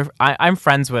like I'm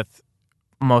friends with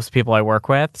most people I work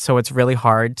with, so it's really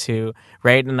hard to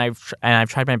And I've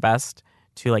tried my best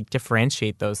to like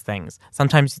differentiate those things.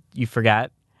 Sometimes you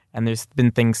forget, and there's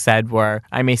been things said where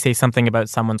I may say something about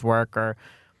someone's work or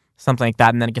something like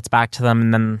that, and then it gets back to them,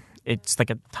 and then it's like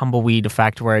a tumbleweed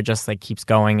effect where it just like keeps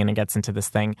going and it gets into this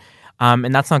thing,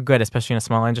 and that's not good, especially in a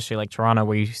small industry like Toronto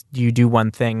where you do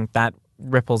one thing that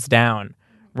ripples down,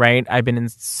 right? I've been in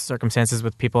circumstances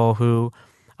with people who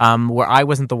where I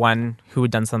wasn't the one who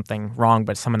had done something wrong,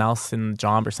 but someone else in the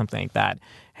job or something like that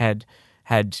had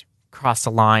crossed a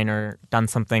line or done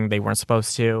something they weren't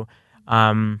supposed to.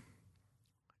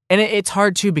 And it's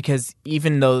hard too because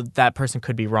even though that person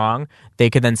could be wrong, they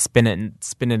could then spin it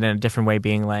in a different way,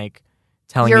 being like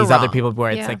telling You're these other wrong. people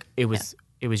where it's like it was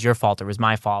your fault, it was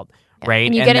my fault, right?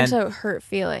 And you get into hurt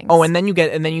feelings. Oh, and then you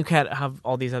can have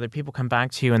all these other people come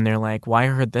back to you and they're like, "Why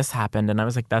heard this happened?" And I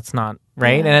was like, "That's not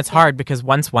right." And it's hard because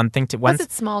once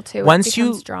it's small too. once it you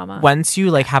becomes drama. once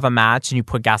you like have a match and you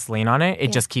put gasoline on it,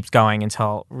 it just keeps going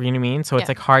until, you know what I mean? So it's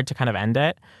like hard to kind of end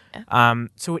it.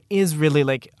 So it is really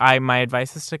like my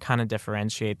advice is to kind of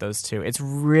differentiate those two. It's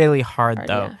really hard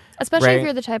though. Yeah. Especially right? if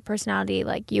you're the type of personality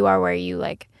like you are where you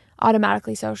like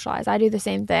automatically socialize. I do the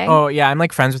same thing. Oh yeah, I'm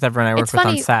like friends with everyone I work It's with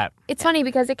funny. on set. It's funny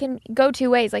because it can go two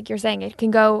ways, like you're saying. It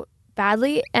can go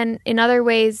badly, and in other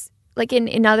ways, like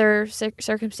in other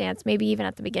circumstance, maybe even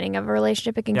at the beginning of a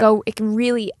relationship, it can go. It can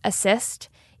really assist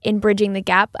in bridging the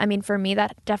gap. I mean, for me,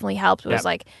 that definitely helped. Was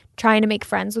like trying to make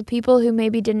friends with people who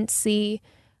maybe didn't see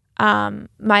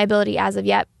my ability as of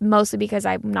yet, mostly because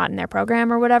I'm not in their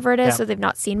program or whatever it is, so they've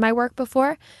not seen my work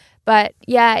before. But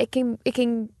yeah, it can.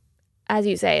 As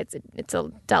you say, it's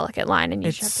a delicate line, and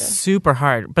you just have to. Super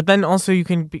hard. But then also you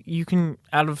can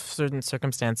out of certain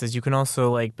circumstances you can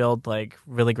also like build like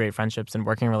really great friendships and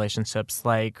working relationships.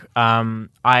 Like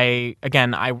I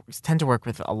tend to work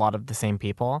with a lot of the same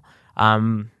people.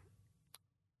 Even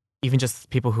just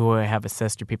people who have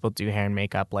assist or people do hair and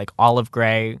makeup. Like Olive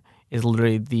Gray is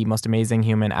literally the most amazing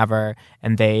human ever,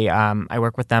 and they I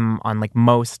work with them on like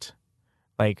most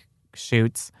like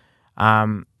shoots.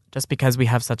 Just because we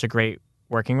have such a great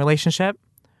working relationship.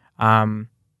 And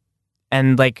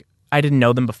like, I didn't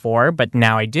know them before, but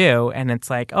now I do. And it's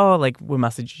like, oh, like we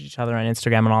message each other on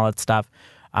Instagram and all that stuff.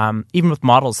 Even with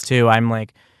models too, I'm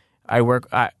like, I work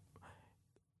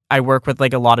with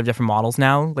like a lot of different models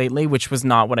now lately, which was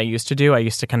not what I used to do. I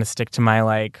used to kind of stick to my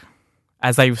like,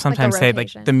 as I sometimes say,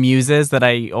 like the muses that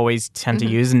I always tend to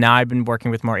use. And now I've been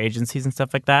working with more agencies and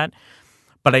stuff like that.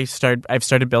 But I've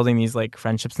started building these like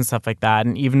friendships and stuff like that.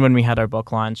 And even when we had our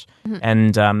book launch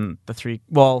and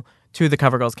two of the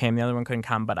cover girls came, the other one couldn't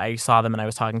come, but I saw them and I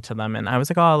was talking to them and I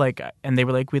was like, oh, like, and they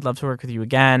were like, we'd love to work with you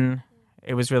again.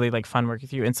 It was really like fun working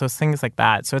with you. And so things like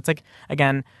that. So it's like,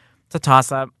 again, it's a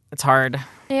toss up. It's hard.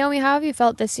 Naomi, how have you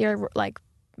felt this year, like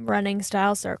running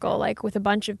Style Circle, like with a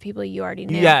bunch of people you already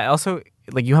knew? Yeah. Also,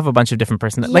 like you have a bunch of different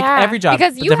personalities. Like every job,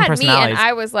 because you different had me personalities. and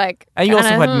I was like, And you also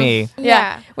had me.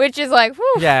 Yeah, which is like,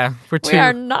 whew, Yeah, we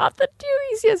are not the two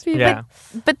easiest people. Yeah.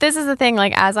 But this is the thing,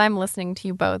 like, as I'm listening to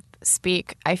you both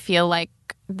speak, I feel like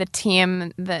the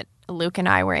team that Luke and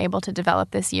I were able to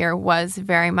develop this year was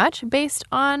very much based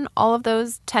on all of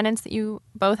those tenets that you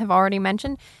both have already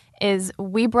mentioned. Is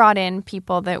we brought in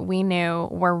people that we knew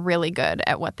were really good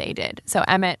at what they did. So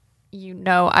Emmett, you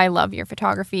know, I love your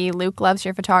photography. Luke loves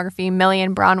your photography. Millie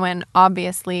and Bronwyn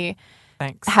obviously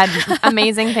had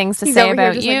amazing things to say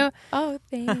about you. Like, oh,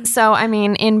 thanks. So, I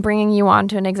mean, in bringing you on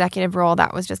to an executive role,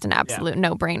 that was just an absolute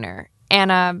no-brainer.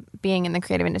 Anna being in the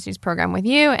Creative Industries program with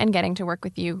you and getting to work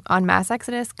with you on Mass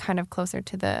Exodus, kind of closer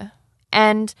to the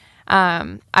end,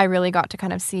 I really got to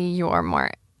kind of see your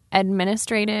more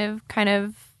administrative kind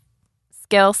of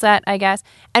skill set, I guess.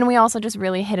 And we also just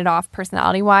really hit it off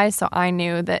personality wise. So I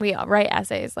knew that. We all write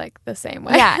essays like the same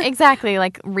way. Yeah, exactly.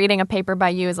 Like reading a paper by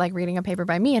you is like reading a paper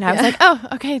by me. And I was like, oh,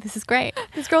 okay, this is great.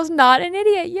 This girl's not an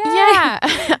idiot. Yay. Yeah.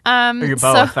 Or you're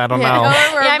both. I don't know.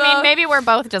 I mean, maybe we're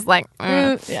both just like,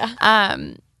 Yeah.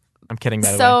 I'm kidding, by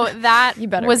the way. So that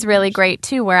better was really great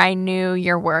too, where I knew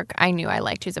your work. I knew I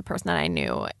liked you as a person, and I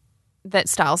knew that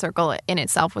Style Circle in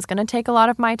itself was going to take a lot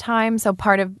of my time. So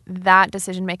part of that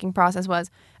decision-making process was,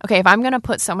 okay, if I'm going to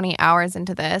put so many hours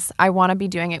into this, I want to be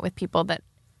doing it with people that,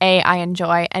 A, I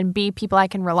enjoy, and B, people I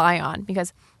can rely on.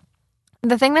 Because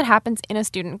the thing that happens in a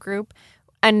student group,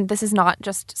 and this is not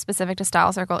just specific to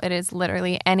Style Circle, it is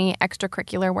literally any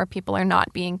extracurricular where people are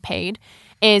not being paid,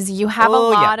 is you have a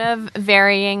lot of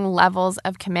varying levels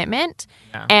of commitment.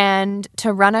 Yeah. And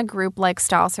to run a group like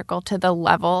Style Circle to the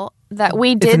level that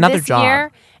we did this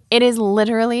year, it is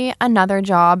literally another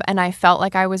job. And I felt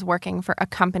like I was working for a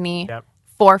company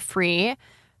for free.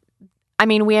 I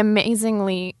mean, we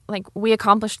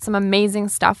accomplished some amazing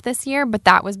stuff this year, but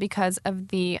that was because of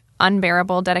the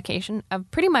unbearable dedication of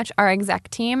pretty much our exec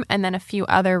team and then a few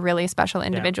other really special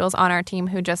individuals on our team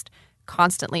who just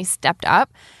constantly stepped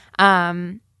up.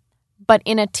 But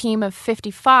in a team of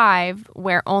 55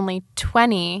 where only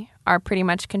 20 are pretty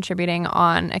much contributing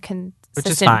on a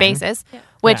consistent basis,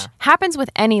 which happens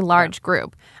with any large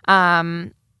group,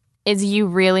 is you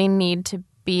really need to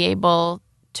be able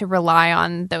to rely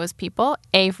on those people,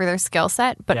 A, for their skill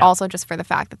set, but also just for the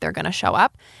fact that they're going to show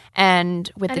up. And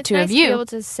with the two of you, to be able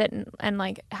to sit and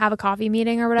like have a coffee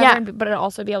meeting or whatever, but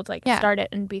also be able to like start it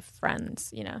and be friends,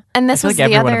 you know. And this I feel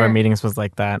like every one of our meetings was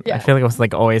like that. I feel like it was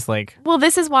like always like. Well,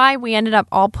 this is why we ended up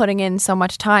all putting in so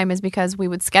much time, is because we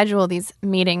would schedule these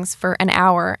meetings for an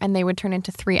hour and they would turn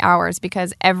into 3 hours,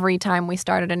 because every time we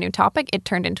started a new topic, it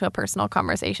turned into a personal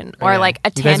conversation or like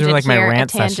a tangent like here, a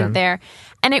tangent session. There.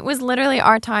 And it was literally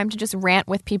our time to just rant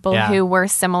with people who were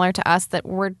similar to us, that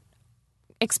were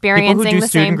experiencing the same things. People who do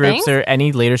student groups or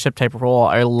any leadership type of role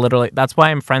are literally, that's why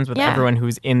I'm friends with everyone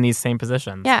who's in these same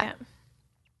positions. Yeah.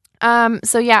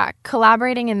 So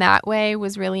collaborating in that way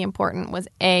was really important, was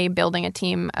A, building a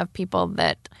team of people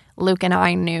that Luke and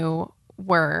I knew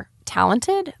were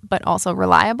talented, but also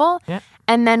reliable. Yeah.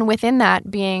 And then within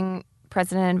that, being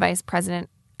president and vice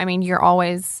president, I mean, you're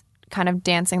always kind of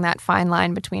dancing that fine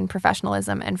line between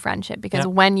professionalism and friendship, because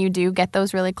when you do get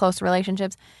those really close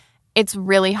relationships, it's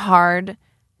really hard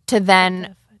to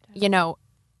then, you know,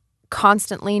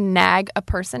 constantly nag a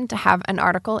person to have an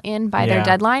article in by their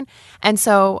deadline. And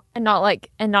so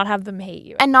not have them hate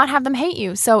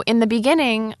you. So in the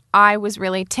beginning, I was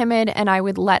really timid and I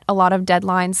would let a lot of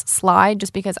deadlines slide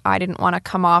just because I didn't want to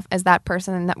come off as that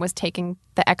person that was taking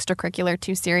the extracurricular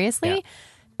too seriously.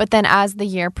 But then as the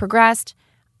year progressed,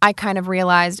 I kind of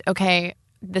realized, okay,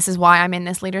 this is why I'm in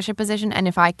this leadership position. And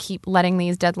if I keep letting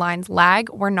these deadlines lag,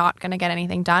 we're not going to get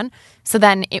anything done. So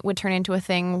then it would turn into a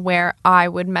thing where I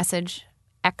would message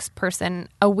X person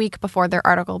a week before their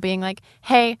article being like,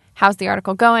 hey, how's the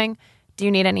article going? Do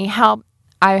you need any help?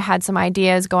 I had some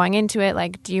ideas going into it.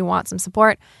 Like, do you want some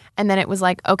support? And then it was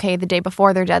like, okay, the day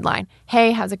before their deadline.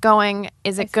 Hey, how's it going?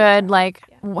 Is it good? Like,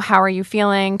 how are you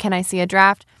feeling? Can I see a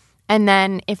draft? And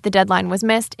then if the deadline was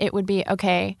missed, it would be,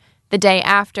 okay, the day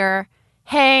after,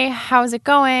 hey, how's it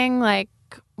going? Like,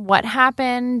 what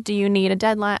happened? Do you need a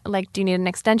deadline? Like, do you need an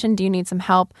extension? Do you need some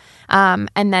help? And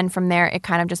then from there, it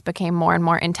kind of just became more and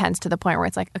more intense to the point where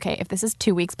it's like, okay, if this is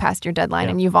 2 weeks past your deadline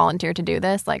and you volunteer to do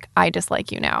this, like, I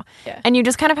dislike you now. Yeah. And you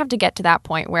just kind of have to get to that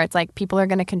point where it's like people are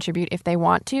going to contribute if they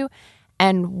want to.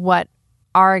 And what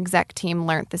our exec team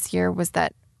learned this year was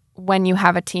that when you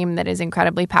have a team that is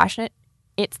incredibly passionate,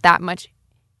 it's that much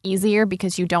easier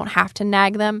because you don't have to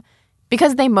nag them,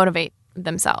 because they motivate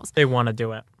themselves. They want to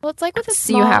do it. Well, it's like with a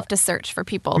so you have to search for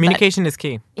people. Communication is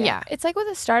key. Yeah. It's like with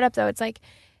a startup, though. It's like,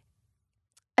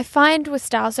 I find with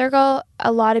Style Circle,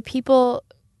 a lot of people,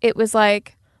 it was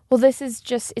like, well, this is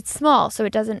just, it's small, so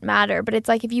it doesn't matter. But it's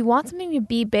like, if you want something to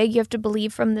be big, you have to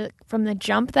believe from the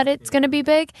jump that it's going to be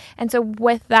big. And so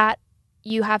with that,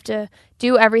 you have to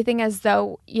do everything as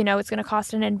though, you know, it's going to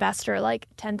cost an investor like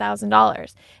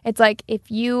 $10,000. It's like, if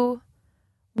you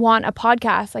want a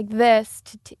podcast like this,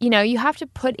 you know, you have to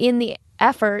put in the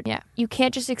effort. Yeah. You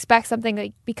can't just expect something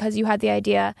like because you had the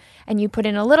idea and you put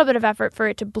in a little bit of effort for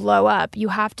it to blow up. You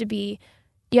have to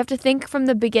think from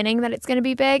the beginning that it's going to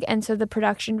be big. And so the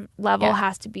production level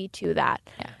has to be to that.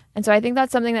 Yeah. And so I think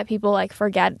that's something that people like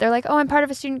forget. They're like, oh, I'm part of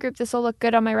a student group. This will look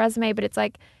good on my resume. But it's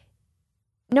like,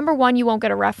 number one, you won't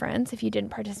get a reference if you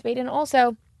didn't participate. And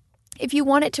also, if you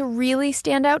want it to really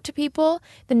stand out to people,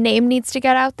 the name needs to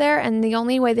get out there. And the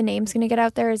only way the name's going to get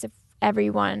out there is if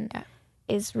everyone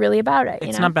is really about it. It's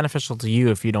you know? not beneficial to you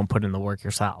if you don't put in the work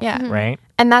yourself. Yeah. Right?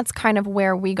 And that's kind of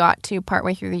where we got to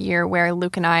partway through the year, where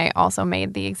Luke and I also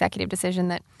made the executive decision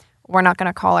that we're not going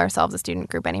to call ourselves a student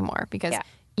group anymore, because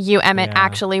you, Emmett, Yeah.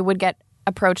 actually would get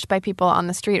approached by people on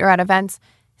the street or at events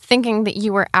thinking that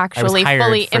you were actually hired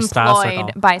fully for Style employed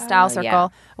Circle. by Style yeah.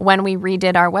 Circle. When we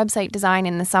redid our website design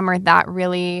in the summer, that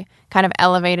really kind of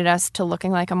elevated us to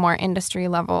looking like a more industry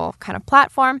level kind of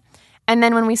platform. And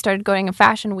then when we started going to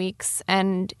fashion weeks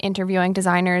and interviewing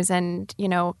designers and, you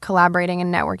know, collaborating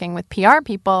and networking with PR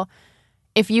people,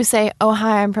 if you say, oh,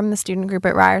 hi, I'm from the student group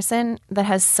at Ryerson, that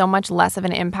has so much less of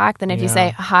an impact than if you say,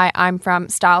 hi, I'm from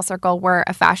Style Circle. We're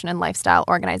a fashion and lifestyle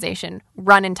organization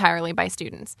run entirely by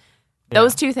students.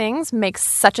 Those two things make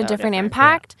such a different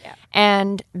impact. Yeah.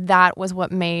 And that was what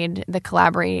made the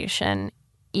collaboration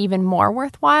even more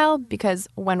worthwhile, because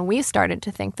when we started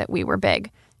to think that we were big,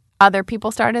 other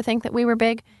people started to think that we were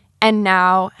big. And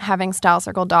now having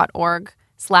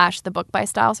stylecircle.org/the book by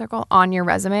Style Circle on your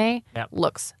resume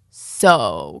looks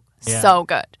so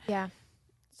good. Yeah.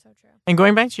 So true. And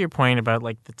going back to your point about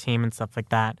like the team and stuff like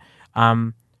that,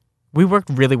 we worked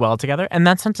really well together. And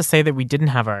that's not to say that we didn't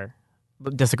have our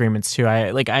disagreements too.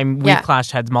 We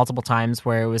clashed heads multiple times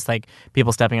where it was like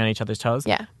people stepping on each other's toes.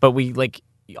 Yeah. But we like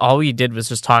all we did was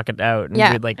just talk it out and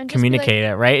we'd like And just communicate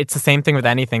it, right? It's the same thing with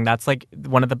anything. That's like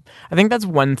I think that's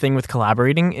one thing with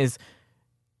collaborating is,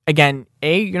 again,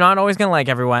 you're not always gonna like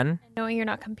everyone. Knowing you're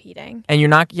not competing. And you're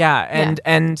not,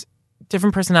 and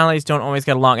different personalities don't always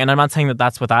get along. And I'm not saying that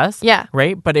that's with us. Yeah.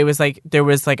 Right? But it was like, there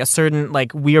was like a certain,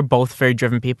 like, we are both very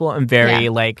driven people and very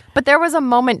like. But there was a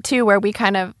moment too where we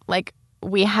kind of like,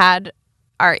 we had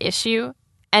our issue,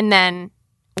 and then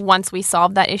once we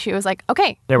solved that issue, it was like,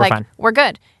 okay, we're fine. We're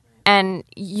good. And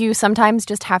you sometimes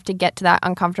just have to get to that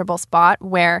uncomfortable spot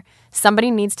where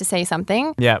somebody needs to say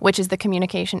something, which is the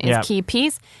communication is key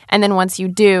piece. And then once you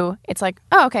do, it's like,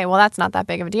 oh, okay, well, that's not that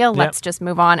big of a deal. Let's just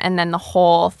move on. And then the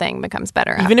whole thing becomes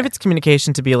better. Even if it's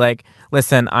communication, to be like,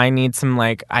 listen, I need some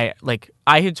I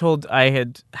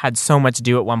had so much to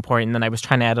do at one point, and then I was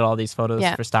trying to edit all these photos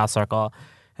for Style Circle.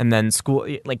 And then school,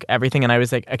 like everything. And I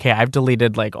was like, okay, I've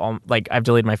deleted I've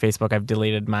deleted my Facebook. I've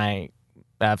deleted my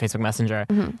Facebook Messenger.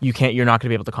 You're not going to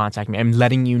be able to contact me. I'm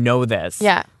letting you know this.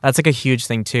 Yeah. That's like a huge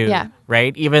thing too. Yeah.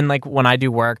 Right? Even like when I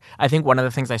do work, I think one of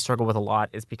the things I struggle with a lot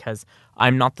is because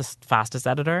I'm not the fastest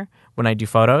editor when I do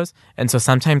photos. And so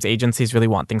sometimes agencies really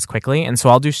want things quickly. And so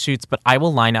I'll do shoots, but I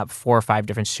will line up 4 or 5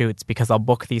 different shoots because I'll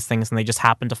book these things and they just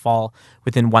happen to fall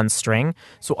within one string.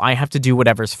 So I have to do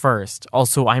whatever's first.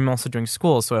 Also, I'm also doing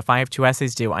school. So if I have 2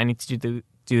 essays due, I need to do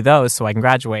those so I can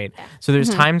graduate. So there's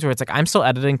times where it's like I'm still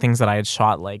editing things that I had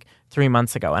shot like 3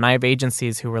 months ago, and I have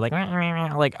agencies who were like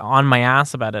on my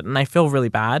ass about it, and I feel really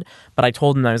bad. But I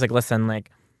told them, I was like, listen,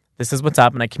 like this is what's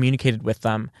up, and I communicated with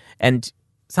them. And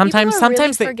sometimes really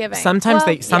they forgiving. sometimes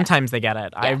they get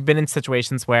it. I've been in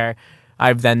situations where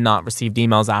I've then not received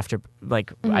emails after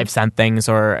like I've sent things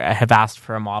or I have asked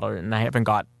for a model and I haven't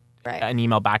got an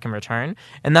email back in return.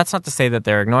 And that's not to say that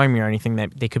they're ignoring me or anything.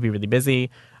 That they could be really busy.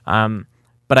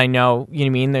 But I know, you know what I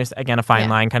mean? There's, again, a fine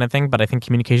line kind of thing. But I think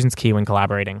communication's key when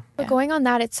collaborating. But going on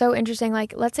that, it's so interesting.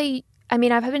 Like, let's say, I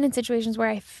mean, I've been in situations where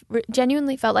I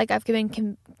genuinely felt like I've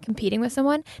been competing with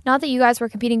someone. Not that you guys were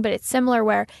competing, but it's similar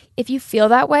where if you feel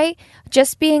that way,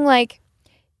 just being like,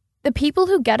 the people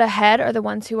who get ahead are the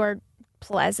ones who are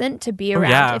pleasant to be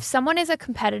around. Yeah. If someone is a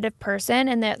competitive person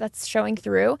and that's showing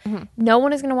through, no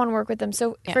one is going to want to work with them.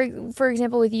 So for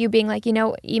example, with you being like, you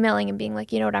know, emailing and being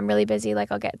like, you know what, I'm really busy.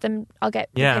 Like I'll get the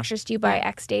pictures to you by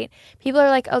X date. People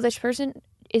are like, oh, this person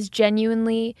is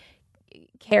genuinely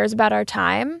cares about our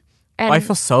time. And I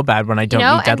feel so bad when I don't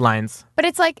meet deadlines. But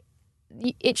it's like,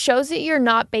 it shows that you're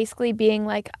not basically being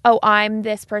like, oh, I'm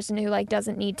this person who like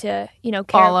doesn't need to, you know,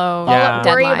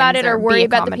 worry about it or worry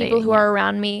about the people who are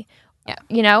around me. Yeah.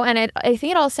 You know, and I think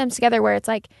it all stems together where it's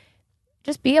like,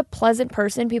 just be a pleasant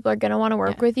person. People are going to want to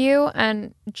work with you.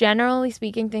 And generally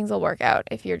speaking, things will work out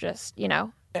if you're just, you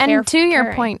know. And to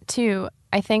your point, too,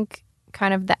 I think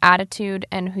kind of the attitude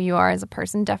and who you are as a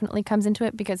person definitely comes into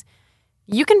it, because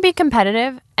you can be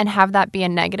competitive and have that be a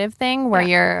negative thing where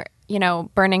you're, you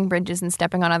know, burning bridges and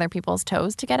stepping on other people's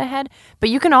toes to get ahead. But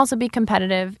you can also be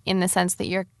competitive in the sense that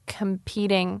you're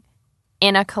competing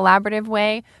in a collaborative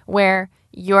way where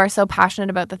you're so passionate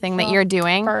about the thing that you're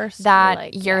doing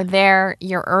that you're there,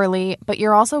 you're early, but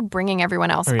you're also bringing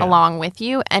everyone else along with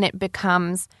you. And it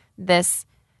becomes this,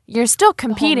 you're still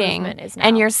competing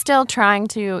and you're still trying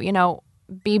to, you know,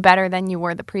 be better than you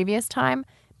were the previous time,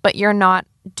 but you're not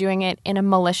doing it in a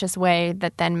malicious way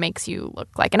that then makes you look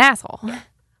like an asshole.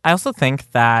 I also think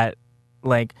that,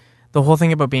 like, the whole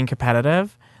thing about being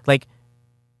competitive, like,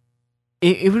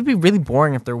 it would be really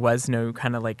boring if there was no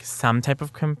kind of like some type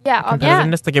of Yeah,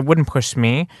 competitiveness. Like it wouldn't push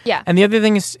me. Yeah. And the other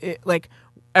thing is like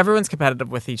everyone's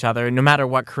competitive with each other, no matter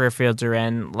what career field you're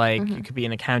in. Like you could be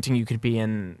in accounting, you could be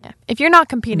in If you're not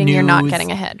competing, you're not news,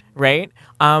 getting ahead. right?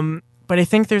 But I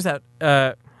think there's that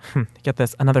get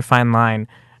this, another fine line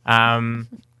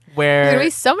where There's gonna be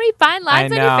so many fine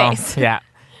lines I on know, your face. yeah,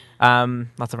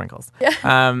 lots of wrinkles.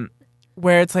 Yeah.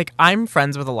 Where it's like I'm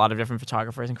friends with a lot of different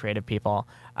photographers and creative people,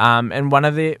 and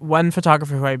one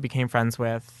photographer who I became friends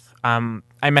with,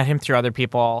 I met him through other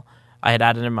people. I had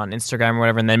added him on Instagram or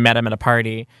whatever, and then met him at a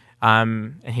party.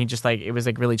 And he just like, it was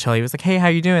like really chill. He was like, "Hey, how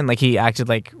you doing?" Like he acted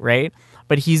like, right.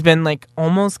 But he's been like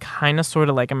almost kind of sort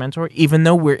of like a mentor, even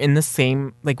though we're in the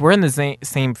same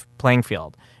same playing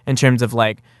field in terms of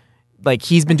like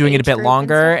he's been doing it a bit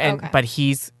longer, but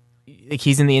he's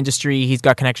in the industry. He's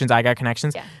got connections. I got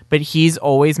connections. Yeah. But he's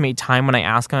always made time when I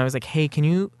ask him. I was like, "Hey, can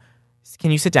you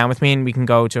sit down with me and we can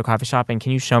go to a coffee shop and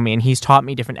can you show me?" And he's taught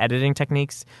me different editing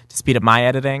techniques to speed up my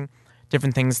editing,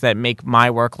 different things that make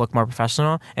my work look more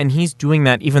professional. And he's doing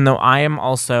that even though I am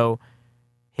also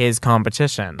his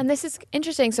competition. And this is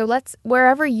interesting. So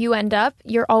wherever you end up,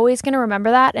 you're always going to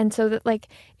remember that. And so that like,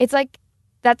 it's like,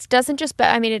 that doesn't just,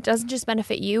 it doesn't just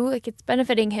benefit you, like it's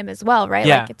benefiting him as well, right?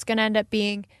 Yeah. Like it's going to end up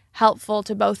being helpful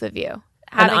to both of you.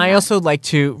 And I also like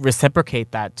to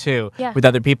reciprocate that too with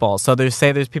other people. So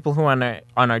there's people who are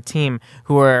on our team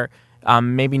who are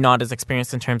maybe not as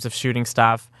experienced in terms of shooting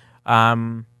stuff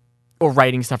or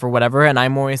writing stuff or whatever. And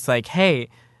I'm always like, "Hey,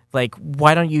 like,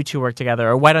 why don't you two work together?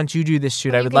 Or why don't you do this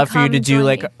shoot? I would love for you to do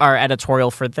like our editorial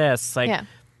for this. Like,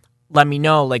 let me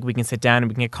know. Like, we can sit down and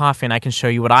we can get coffee and I can show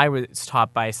you what I was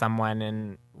taught by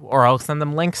someone, or I'll send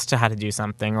them links to how to do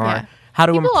something or how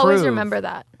to improve." People always remember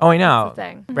that. Oh, I know. That's the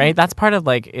thing. Right? That's part of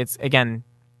like, it's again,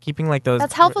 keeping like those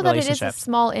That's helpful that it is a relationships.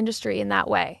 small industry in that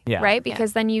way, right?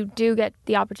 Because then you do get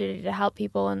the opportunity to help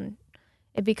people and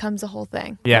it becomes a whole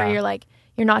thing. Yeah. Where you're like,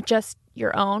 you're not just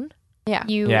your own. Yeah.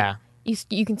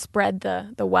 You can spread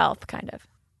the wealth kind of.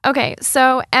 Okay,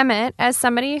 so Emmett, as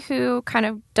somebody who kind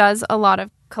of does a lot of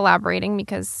collaborating,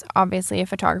 because obviously a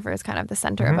photographer is kind of the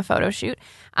center of a photo shoot,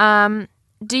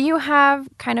 do you have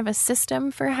kind of a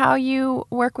system for how you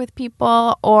work with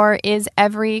people, or is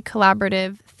every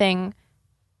collaborative thing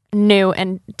new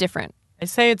and different? I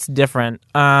say it's different.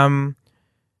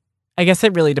 I guess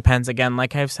it really depends. Again,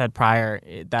 like I've said prior,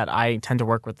 that I tend to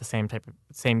work with the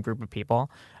same group of people.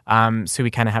 So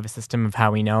we kind of have a system of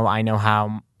how we know. I know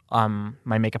how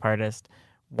my makeup artist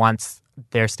wants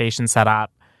their station set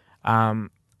up.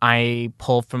 I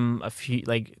pull from a few,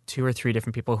 like 2 or 3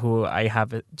 different people who I have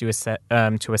to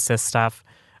assist stuff.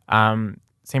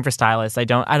 Same for stylists. I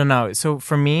don't know. So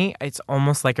for me, it's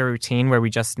almost like a routine where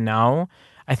we just know.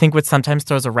 I think what sometimes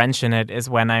throws a wrench in it is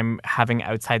when I'm having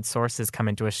outside sources come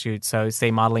into a shoot. So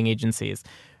say modeling agencies.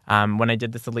 When I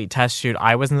did this Elite test shoot,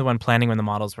 I wasn't the one planning when the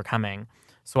models were coming.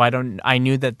 So I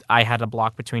knew that I had a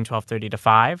block between 12:30 to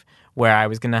 5 where I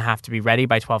was going to have to be ready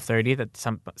by 12:30 that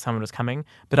someone was coming.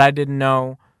 But I didn't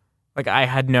know, like I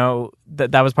had no,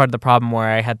 that was part of the problem where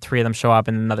I had 3 of them show up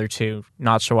and another 2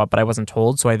 not show up, but I wasn't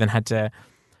told. So I then had to,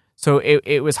 so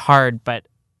it was hard, but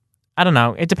I don't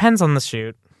know. It depends on the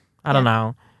shoot. I don't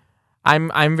know.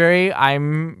 I'm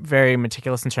very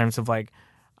meticulous in terms of like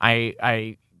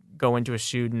I go into a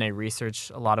shoot and I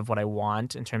research a lot of what I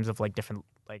want in terms of like different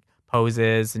like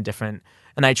poses and different,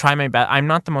 and I try my best. I'm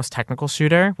not the most technical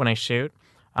shooter when I shoot.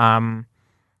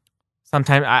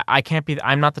 Sometimes I can't be.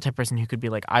 I'm not the type of person who could be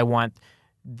like, I want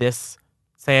this.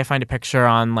 Say I find a picture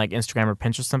on like Instagram or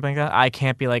Pinterest or something like that. I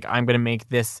can't be like, I'm going to make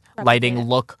this lighting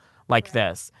look like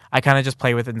this. I kind of just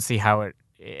play with it and see how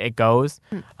it goes.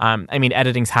 I mean,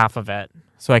 editing's half of it,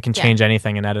 so I can change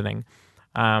anything in editing.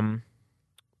 But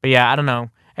yeah, I don't know.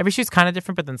 Every shoot's kind of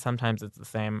different, but then sometimes it's the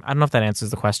same. I don't know if that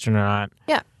answers the question or not.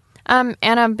 Yeah.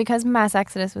 Anna, because Mass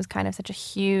Exodus was kind of such a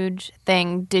huge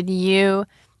thing, did you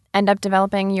end up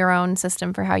developing your own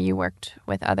system for how you worked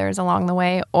with others along the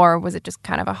way, or was it just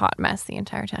kind of a hot mess the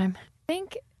entire time? I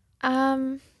think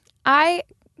I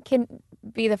can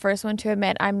be the first one to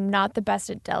admit I'm not the best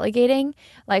at delegating.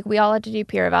 Like we all had to do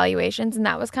peer evaluations, and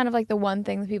that was kind of like the one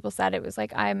thing that people said. It was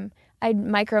like I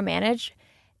micromanage.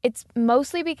 It's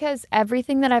mostly because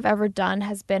everything that I've ever done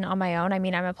has been on my own. I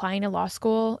mean, I'm applying to law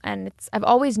school, and I've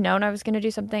always known I was going to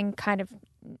do something kind of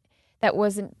that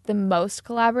wasn't the most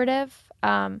collaborative.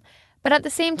 But at the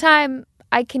same time,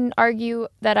 I can argue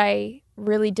that I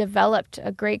really developed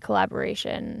a great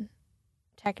collaboration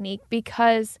technique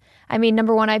because, I mean,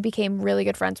 number one, I became really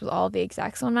good friends with all of the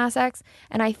execs on MassX.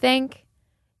 And I think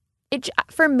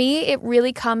for me, it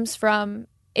really comes from,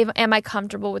 am I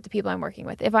comfortable with the people I'm working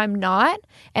with? If I'm not,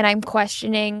 and I'm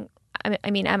questioning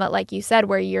I mean, Emma, like you said,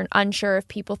 where you're unsure if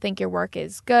people think your work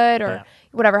is good or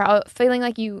whatever, feeling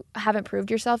like you haven't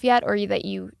proved yourself yet, or that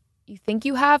you think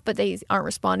you have, but they aren't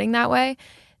responding that way,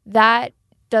 that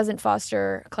doesn't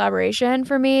foster collaboration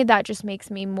for me. That just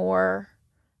makes me more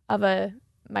of a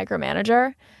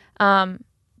micromanager.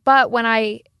 But when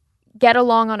I get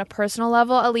along on a personal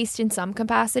level, at least in some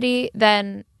capacity,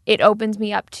 then it opens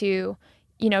me up to,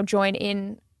 join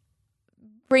in,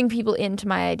 bring people into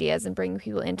my ideas and bring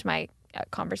people into my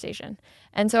conversation.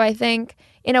 And so I think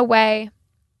in a way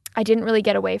I didn't really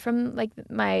get away from like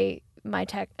my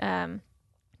tech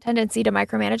tendency to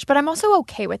micromanage, but I'm also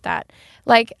okay with that.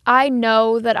 Like, I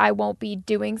know that I won't be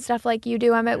doing stuff like you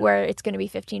do, Emmett, where it's going to be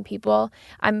 15 people.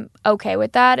 I'm okay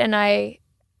with that, and I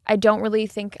don't really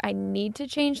think I need to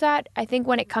change that. I think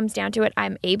when it comes down to it,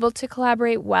 I'm able to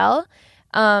collaborate well.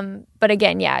 But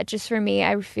again, just for me,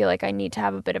 I feel like I need to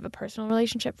have a bit of a personal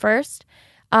relationship first,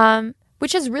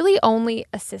 which has really only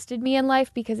assisted me in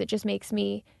life because it just makes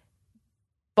me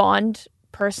bond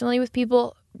personally with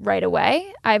people right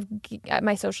away.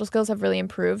 My social skills have really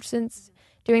improved since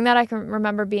doing that. I can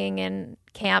remember being in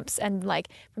camps and like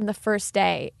from the first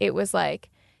day, it was like,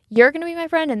 you're going to be my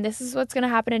friend and this is what's going to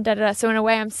happen and da-da-da. So in a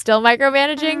way, I'm still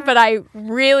micromanaging, but I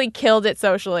really killed it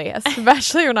socially,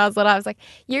 especially when I was little. I was like,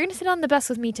 you're going to sit on the bus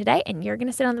with me today and you're going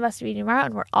to sit on the bus with me tomorrow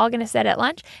and we're all going to sit at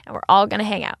lunch and we're all going to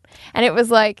hang out. And it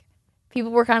was like,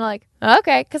 people were kind of like,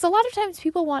 okay, because a lot of times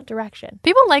people want direction.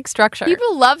 People like structure.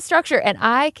 People love structure and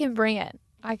I can bring it.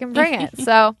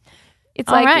 So it's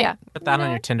all like, right. Put that on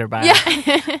your Tinder bio. Yeah.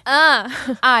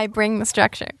 I bring the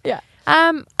structure. Yeah.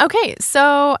 Okay,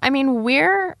 so I mean,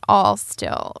 we're all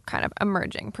still kind of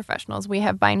emerging professionals. We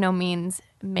have by no means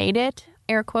made it,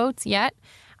 air quotes, yet.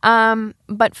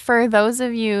 But for those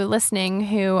of you listening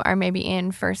who are maybe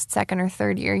in first, second, or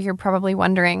third year, you're probably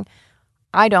wondering,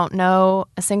 I don't know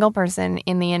a single person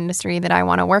in the industry that I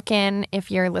want to work in.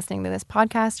 If you're listening to this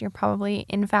podcast, you're probably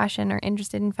in fashion or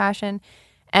interested in fashion.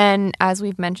 And as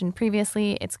we've mentioned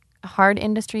previously, it's a hard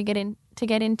industry to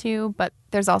get into, but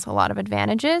there's also a lot of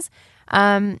advantages.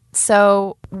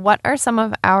 So what are some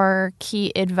of our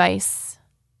key advice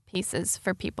pieces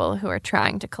for people who are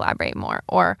trying to collaborate more?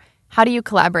 Or how do you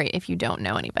collaborate if you don't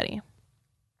know anybody?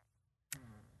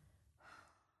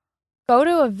 Go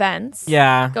to events.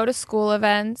 Yeah. Go to school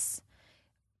events.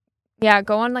 Yeah,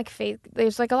 go on like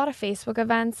there's like a lot of Facebook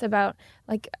events about,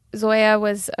 like, Zoya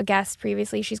was a guest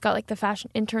previously. She's got like the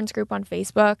fashion interns group on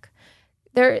Facebook.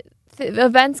 The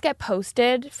events get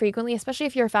posted frequently, especially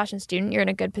if you're a fashion student. You're in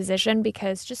a good position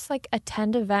because just like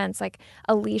attend events. Like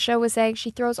Alicia was saying,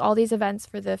 she throws all these events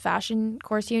for the fashion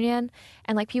course union,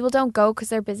 and like people don't go because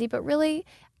they're busy, but really,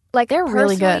 like, they're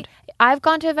really good. I've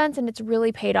gone to events and it's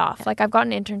really paid off. Yeah. Like, I've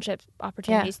gotten internship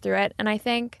opportunities through it, and I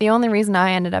think the only reason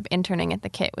I ended up interning at the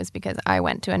Kit was because I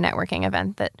went to a networking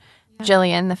event that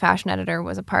Jillian, the fashion editor,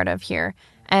 was a part of here,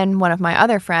 and one of my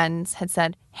other friends had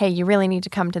said, "Hey, you really need to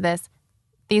come to this.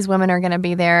 These women are going to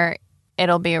be there.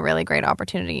 It'll be a really great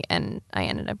opportunity." And I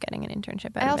ended up getting an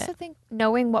internship out of it. I also think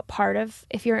knowing what part of,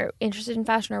 if you're interested in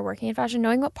fashion or working in fashion,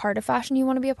 knowing what part of fashion you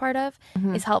want to be a part of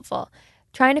is helpful.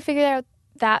 Trying to figure out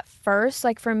that first,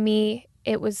 like for me,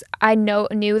 it was, I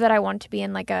knew that I wanted to be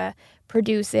in like a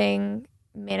producing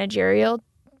managerial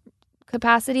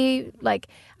capacity. Like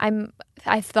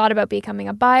I've thought about becoming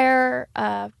a buyer,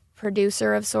 a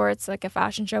producer of sorts, like a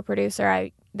fashion show producer.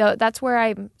 That's where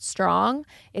I'm strong,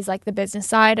 is like the business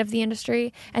side of the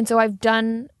industry. And so I've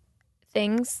done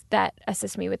things that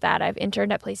assist me with that. I've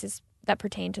interned at places that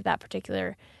pertain to that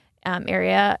particular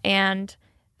area. And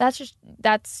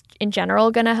that's in general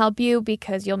going to help you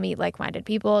because you'll meet like-minded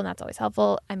people, and that's always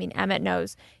helpful. I mean, Emmett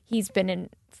knows, he's been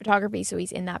in photography, so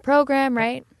he's in that program,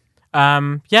 right?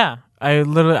 Yeah. I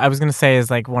was going to say is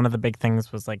like one of the big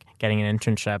things was like getting an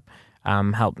internship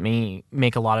helped me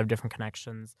make a lot of different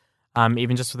connections.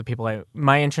 Even just with the people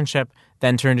my internship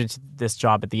then turned into this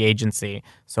job at the agency.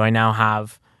 So I now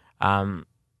have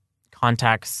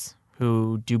contacts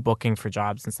who do booking for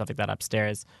jobs and stuff like that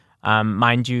upstairs.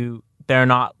 Mind you,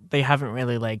 they haven't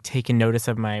really like taken notice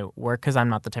of my work because I'm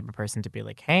not the type of person to be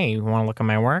like, hey, you want to look at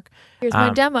my work? Here's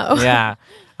my demo. Yeah.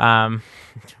 Watch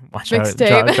out,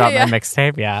 Mixtape. drop my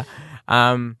mixtape. Yeah.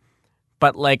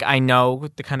 But like I know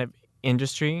the kind of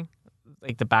industry,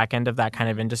 like the back end of that kind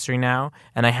of industry now,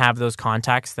 and I have those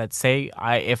contacts that say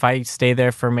if I stay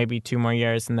there for maybe 2 more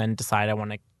years and then decide I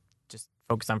want to just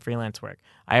focus on freelance work,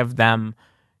 I have them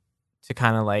to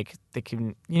kind of like, they can, you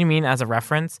know what I mean, as a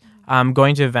reference.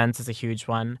 Going to events is a huge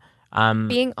one.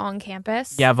 Being on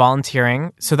campus. Yeah,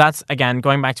 volunteering. So that's, again,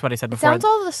 going back to what I said before. It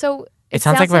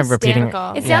sounds like we're repeating.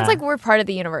 It sounds like we're part of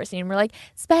the university and we're like,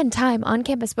 spend time on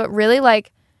campus, but really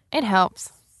like it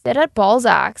helps. sit at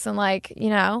Balzac's and like,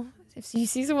 if you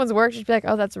see someone's work, just be like,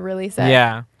 oh, that's really sick.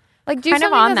 Yeah. Like do Kind of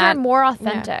something on that's that. more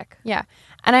authentic. Yeah.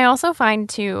 And I also find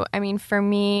too, I mean, for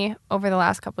me, over the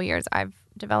last couple of years, I've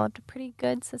developed a pretty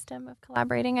good system of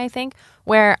collaborating, I think,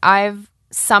 where I've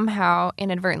somehow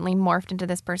inadvertently morphed into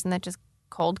this person that just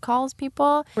cold calls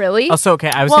people. Really? Also, okay,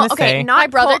 I was Well, going to okay, say. not My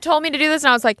brother cold- told me to do this and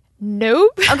I was like,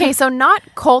 nope. Okay, so not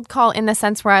cold call in the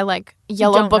sense where I like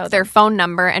yellow don't know book their them. phone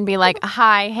number and be like,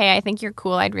 hi, hey, I think you're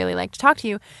cool. I'd really like to talk to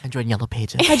you. I joined Yellow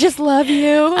Pages. I just love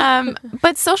you.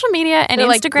 But social media and They're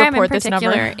like, Instagram in report this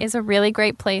particular number. is a really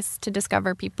great place to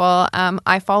discover people.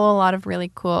 I follow a lot of really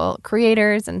cool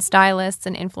creators and stylists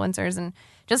and influencers and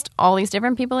just all these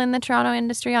different people in the Toronto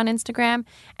industry on Instagram.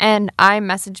 And I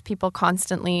message people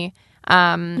constantly. You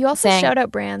also saying, shout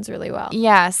out brands really well.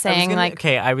 Yeah, saying like,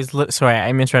 okay, sorry,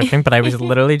 I'm interrupting, but I was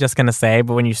literally just gonna say,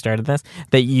 but when you started this,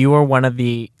 that you are one of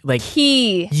the like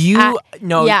Key.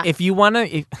 if you want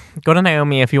to go to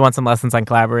Naomi if you want some lessons on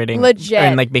collaborating, Legit.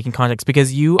 and like making contacts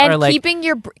because you And are like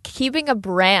keeping a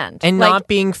brand. and like, not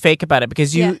being fake about it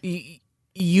because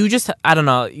you just I don't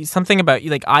know something about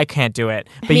you like I can't do it,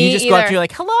 but Me you just go up either. to you're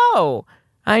like hello.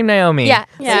 I'm Naomi. Yeah.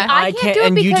 Yeah. See, I can't do it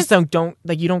and you because just don't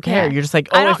like you don't care. Yeah. You're just like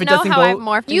I oh don't if it know doesn't how I've go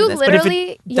morphed you into this. but if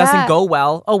literally it doesn't yeah. go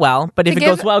well, oh well. But if To it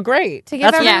give- goes well, great. To give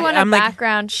That's what- everyone I'm a like,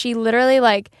 background, she literally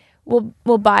like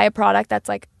will buy a product that's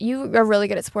like you are really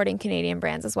good at supporting Canadian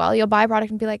brands as well. You'll buy a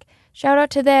product and be like, shout out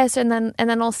to this, and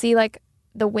then I'll see like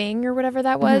the wing or whatever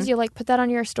that was. You'll like put that on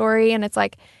your story, and it's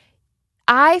like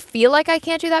I feel like I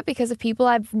can't do that because of people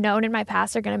I've known in my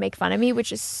past are going to make fun of me,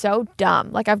 which is so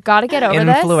dumb. Like I've got to get over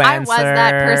this. I was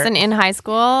that Influencer. person in high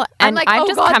school, I'm and like, I've oh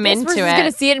just God, come this into person's it.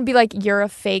 gonna see it and be like, "You're a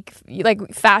fake,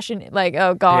 like fashion, like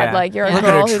oh God, Yeah. like you're a Look at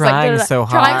her girl who's trying like so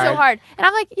trying so hard." hard." And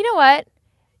I'm like, you know what?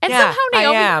 And Yeah, somehow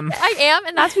Naomi, I am.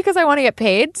 and that's because I want to get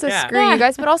paid. So Yeah. screw Yeah. you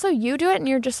guys. But also, you do it, and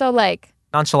you're just so like,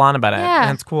 nonchalant about it. Yeah.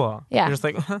 And it's cool. Yeah. You're just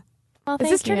like Well, is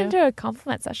thank this turned you. into a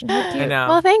compliment session? How I cute. know.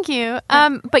 Well, thank you.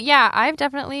 But yeah, I've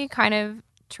definitely kind of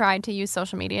tried to use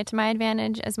social media to my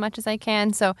advantage as much as I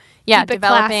can. So yeah, Keep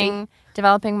it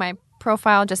developing my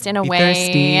profile just in a Be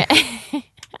way.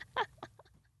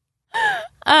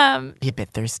 Be a bit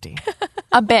thirsty.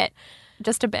 A bit,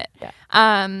 just a bit.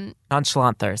 Yeah.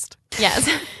 Nonchalant thirst. Yes.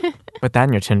 Put that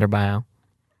in your Tinder bio.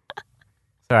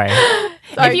 Sorry.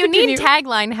 If you need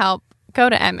tagline help, go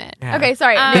to Emmett. Yeah. Okay,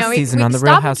 sorry. This This Naomi, season on the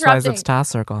Real stop Housewives of interrupting. Star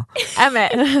Circle.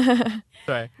 Emmett.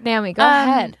 Sorry. Naomi, go Um,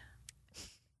 ahead.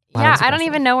 Wow, Yeah, that's I don't aggressive.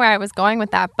 even know where I was going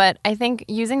with that, but I think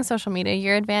using social media,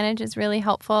 your advantage is really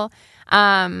helpful.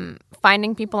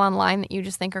 Finding people online that you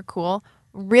just think are cool.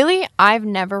 Really, I've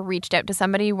never reached out to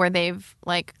somebody where they've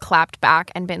like clapped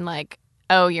back and been like,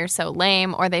 oh, you're so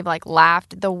lame, or they've like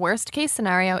laughed. The worst case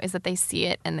scenario is that they see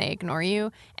it and they ignore you.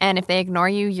 And if they ignore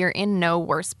you, you're in no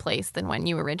worse place than when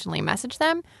you originally messaged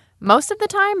them. Most of the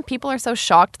time, people are so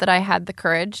shocked that I had the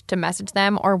courage to message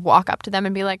them or walk up to them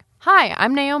and be like, hi,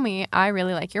 I'm Naomi. I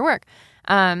really like your work.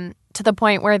 To the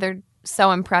point where they're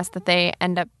so impressed that they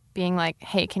end up being like,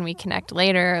 hey, can we connect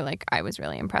later? Like, I was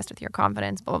really impressed with your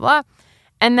confidence, blah, blah, blah.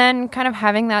 And then kind of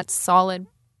having that solid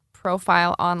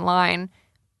profile online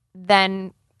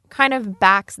then kind of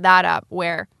backs that up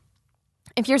where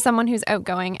if you're someone who's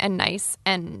outgoing and nice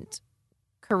and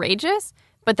courageous,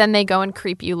 but then they go and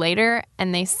creep you later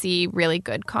and they see really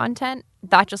good content,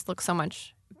 that just looks so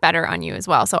much better on you as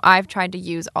well. So I've tried to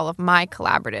use all of my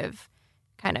collaborative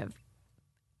kind of,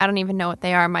 I don't even know what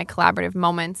they are, my collaborative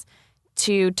moments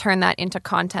to turn that into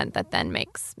content that then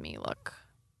makes me look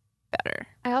better.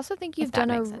 I also think you've if that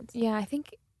done makes sense. I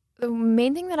think the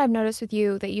main thing that I've noticed with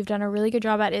you that you've done a really good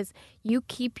job at is you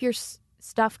keep your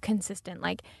stuff consistent.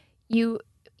 Like you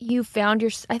found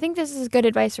your, I think this is good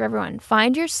advice for everyone.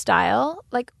 Find your style,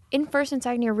 like in first and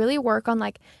second year, really work on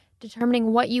like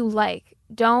determining what you like.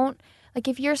 Don't, like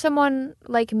if you're someone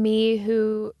like me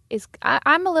who is,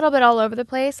 I'm a little bit all over the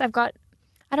place. I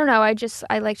don't know,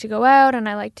 I like to go out and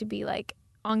I like to be like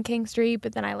on King Street,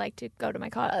 but then I like to go to my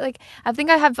college. Like I think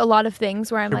I have a lot of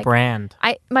things where I'm Your like, brand.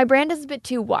 my brand is a bit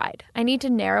too wide. I need to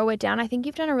narrow it down. I think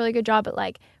you've done a really good job at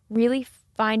like really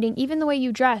finding, even the way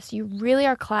you dress, you really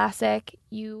are classic.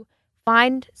 You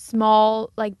find small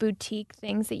like boutique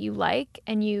things that you like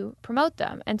and you promote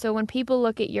them. And so when people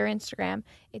look at your Instagram,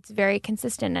 it's very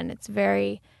consistent and it's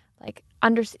very like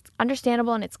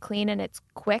understandable and it's clean and it's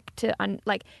quick to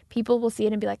like people will see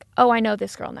it and be like, oh, I know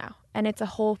this girl now. And it's a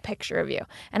whole picture of you.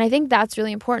 And I think that's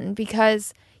really important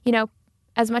because, you know,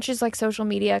 as much as like social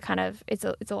media kind of it's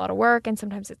a lot of work and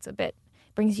sometimes it's a bit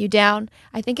brings you down,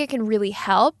 I think it can really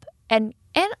help. And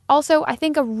also I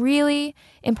think a really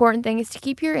important thing is to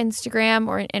keep your Instagram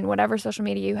or in whatever social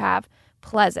media you have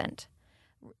pleasant.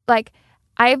 Like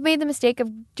I've made the mistake of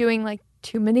doing like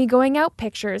too many going out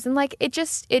pictures, and like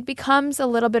it becomes a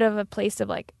little bit of a place of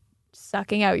like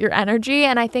sucking out your energy.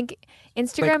 And I think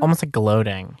Instagram, Like almost like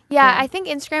gloating. yeah, I think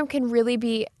Instagram can really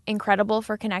be incredible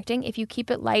for connecting if you keep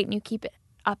it light and you keep it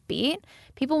upbeat.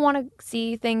 People want to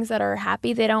see things that are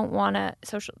happy. They don't want to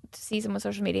see someone on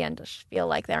social media and just feel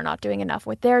like they're not doing enough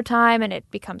with their time, and it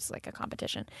becomes like a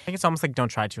competition. I think it's almost like don't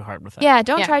try too hard with it. Yeah,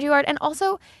 don't try too hard, and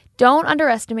also don't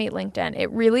underestimate LinkedIn.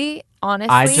 It really, honestly,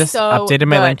 I just so updated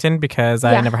my good. LinkedIn because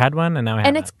I never had one, and now I have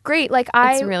and it. it's great. Like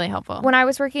It's really helpful. when I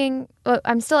was working,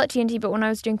 I'm still at TNT, but when I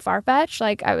was doing Farfetch,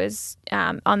 like I was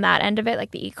on that end of it,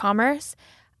 like the e-commerce.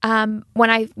 When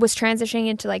I was transitioning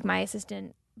into like my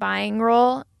assistant buying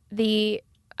role, the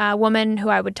woman who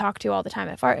I would talk to all the time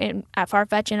at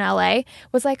Farfetch in LA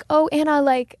was like, "Oh, Anna,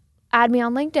 like add me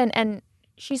on LinkedIn." And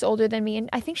she's older than me, and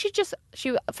I think she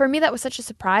for me that was such a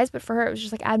surprise, but for her it was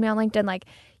just like, add me on LinkedIn. Like,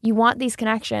 you want these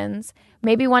connections.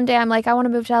 Maybe one day I'm like, I want to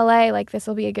move to LA. Like, this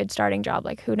will be a good starting job.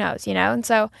 Like, who knows, you know? And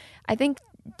so I think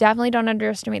definitely don't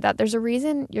underestimate that. There's a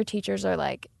reason your teachers are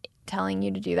like telling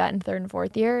you to do that in third and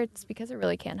fourth year. It's because it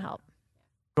really can help.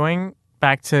 Going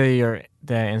back to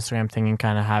the Instagram thing and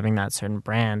kind of having that certain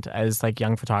brand as like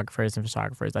young photographers and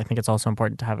photographers, I think it's also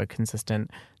important to have a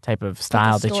consistent type of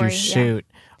style that story, you shoot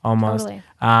almost.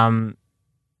 Totally.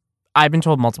 I've been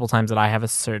told multiple times that I have a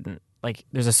certain like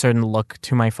there's a certain look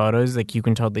to my photos. Like you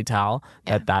can totally tell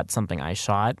that that's something I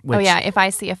shot. Which, if I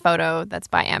see a photo that's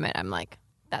by Emmett, I'm like,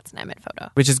 that's an Emmett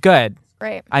photo. which is good.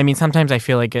 Right. I mean, sometimes I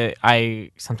feel like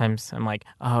sometimes I'm like,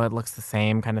 oh, it looks the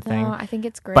same kind of thing. No, I think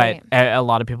it's great. But a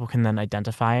lot of people can then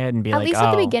identify it and be At like, least oh.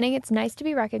 at the beginning, it's nice to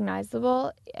be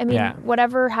recognizable. I mean, Yeah.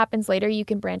 whatever happens later, you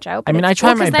can branch out. I but mean, it's I try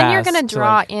my Because best. then you're going to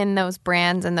draw like, in those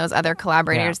brands and those other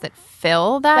collaborators that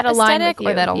fill that, That align aesthetic with or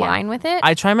you, that yeah. align with it.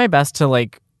 I try my best to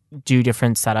like do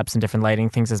different setups and different lighting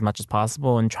things as much as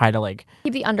possible and try to like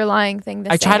keep the underlying thing the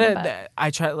I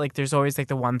same. try like there's always like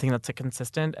the one thing that's like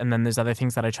consistent and then there's other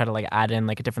things that I try to like add in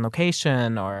like a different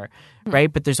location or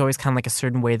right, but there's always kind of like a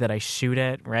certain way that I shoot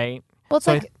it, right? Well, it's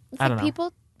So like, I don't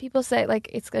know. people say like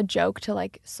it's a joke to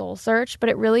like soul search, but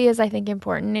it really is, I think,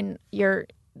 important in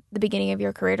the beginning of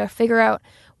your career to figure out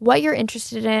what you're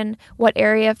interested in, what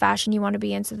area of fashion you want to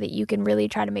be in, so that you can really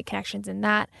try to make connections in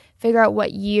that. Figure out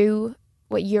what your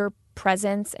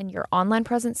presence and your online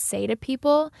presence say to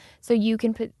people, so you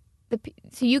can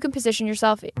position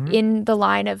yourself in the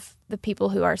line of the people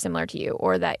who are similar to you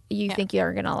or that you think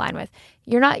you're going to align with.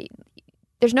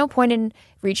 There's no point in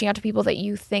reaching out to people that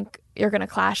you think you're going to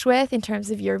clash with in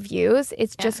terms of your views.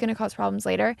 It's just going to cause problems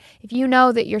later. If you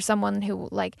know that you're someone who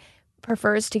like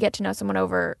prefers to get to know someone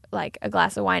over like a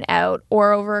glass of wine out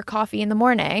or over coffee in the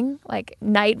morning, like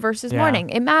night versus morning,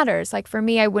 it matters. Like for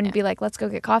me, I wouldn't be like, let's go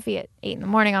get coffee at 8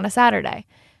 a.m. on a Saturday.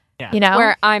 Yeah. You know,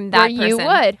 where I'm that person. You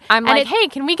would. I'm And like, hey,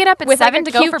 can we get up at with 7 like to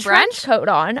a go cute for trench brunch? coat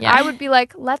on, Yeah. I would be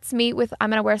like, let's meet with. I'm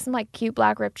gonna wear some like cute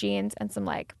black ripped jeans and some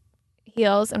like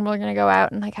heels, and we're gonna go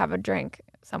out and like have a drink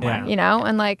somewhere. Yeah. You know,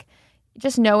 and like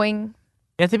just knowing.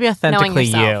 You have to be authentically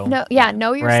yourself. you.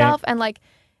 Know yourself and like,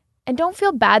 and don't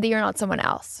feel bad that you're not someone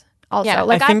else. Also, Yeah.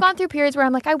 like I I've think- gone through periods where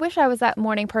I'm like, I wish I was that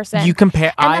morning person. You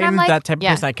compare. And then I'm I'm like- that type of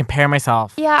person. I compare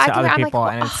myself to I'm other like, people, oh,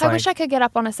 and it's I like wish I could get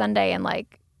up on a Sunday and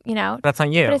like, you know, that's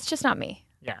on you. but it's just not me.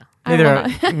 Yeah, I neither will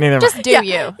not. neither. am I. Just do you.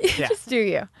 Yeah. Just do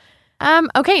you.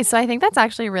 Okay, so I think that's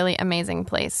actually a really amazing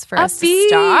place for us to Upbeat.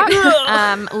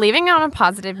 stop. Leaving on a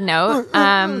positive note,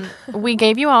 we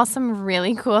gave you all some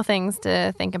really cool things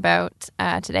to think about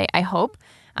today, I hope.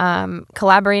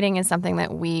 Collaborating is something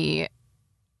that we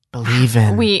Believe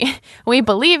in.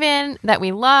 believe in, that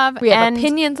we love. We have and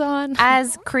opinions on.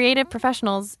 as creative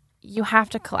professionals, you have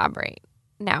to collaborate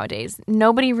nowadays.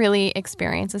 Nobody really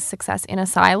experiences success in a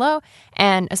silo,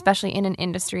 and especially in an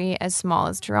industry as small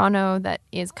as Toronto that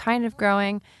is kind of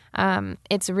growing.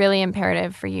 It's really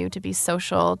imperative for you to be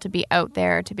social, to be out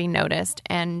there, to be noticed,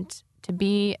 and to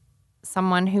be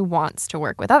someone who wants to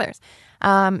work with others.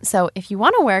 So if you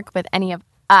want to work with any of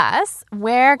us,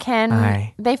 where can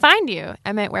Hi. they find you?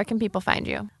 Emmett, where can people find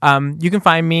you? You can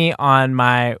find me on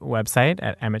my website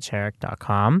at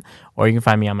emmettcherrick.com, or you can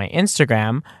find me on my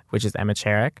Instagram, which is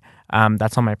emmettcherrick.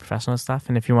 That's all my professional stuff.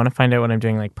 And if you want to find out what I'm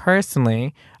doing like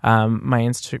personally,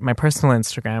 my personal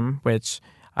Instagram, which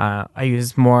I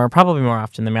use probably more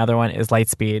often than my other one, is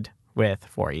Lightspeed with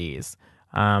 4 E's.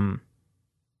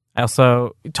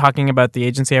 Also, talking about the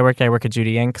agency I work at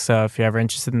Judy Inc. So if you're ever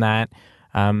interested in that,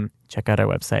 check out our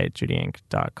website,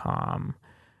 judyinc.com.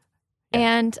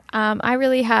 And I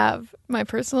really have my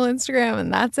personal Instagram,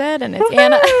 and that's it. And it's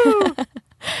Anna,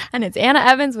 and it's Anna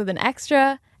Evans with an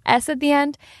extra S at the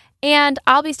end. And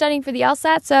I'll be studying for the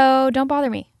LSAT, so don't bother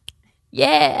me.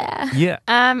 Yeah. Yeah.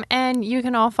 And you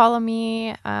can all follow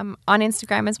me on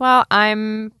Instagram as well.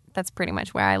 That's pretty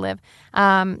much where I live.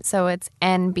 So it's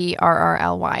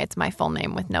NBRRLY. It's my full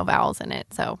name with no vowels in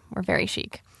it. So we're very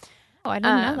chic. Oh, I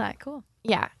didn't know that. Cool.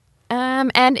 Yeah.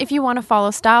 And if you want to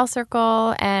follow Style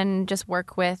Circle and just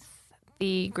work with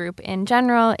the group in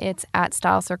general, it's at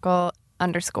stylecircle_org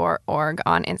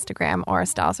on Instagram or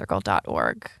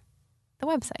stylecircle.org, the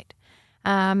website.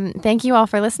 Thank you all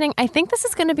for listening. I think this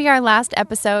is going to be our last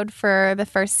episode for the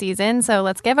first season. So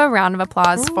let's give a round of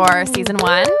applause for season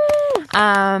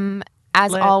 1.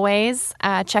 As always,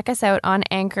 check us out on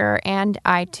Anchor and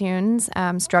iTunes,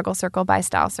 Struggle Circle by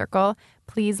Style Circle.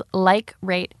 Please like,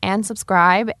 rate, and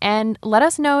subscribe, and let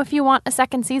us know if you want a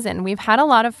second season. We've had a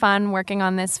lot of fun working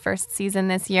on this first season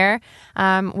this year.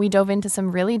 We dove into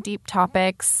some really deep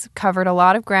topics, covered a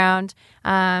lot of ground,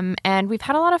 and we've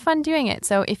had a lot of fun doing it.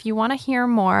 So if you want to hear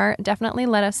more, definitely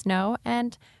let us know,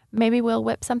 and maybe we'll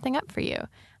whip something up for you.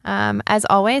 As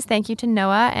always, thank you to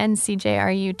Noah and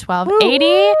CJRU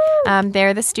 1280.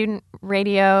 They're the student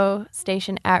radio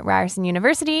station at Ryerson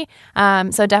University.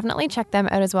 So definitely check them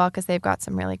out as well because they've got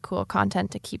some really cool content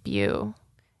to keep you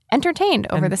entertained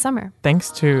over the summer.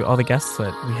 Thanks to all the guests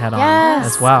that we had on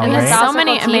as well. And right? there's so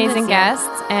many amazing guests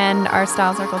and our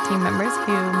Style Circle team members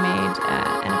who made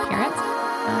an appearance.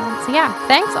 So yeah,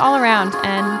 thanks all around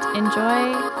and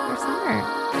enjoy your summer.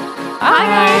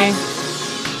 Bye.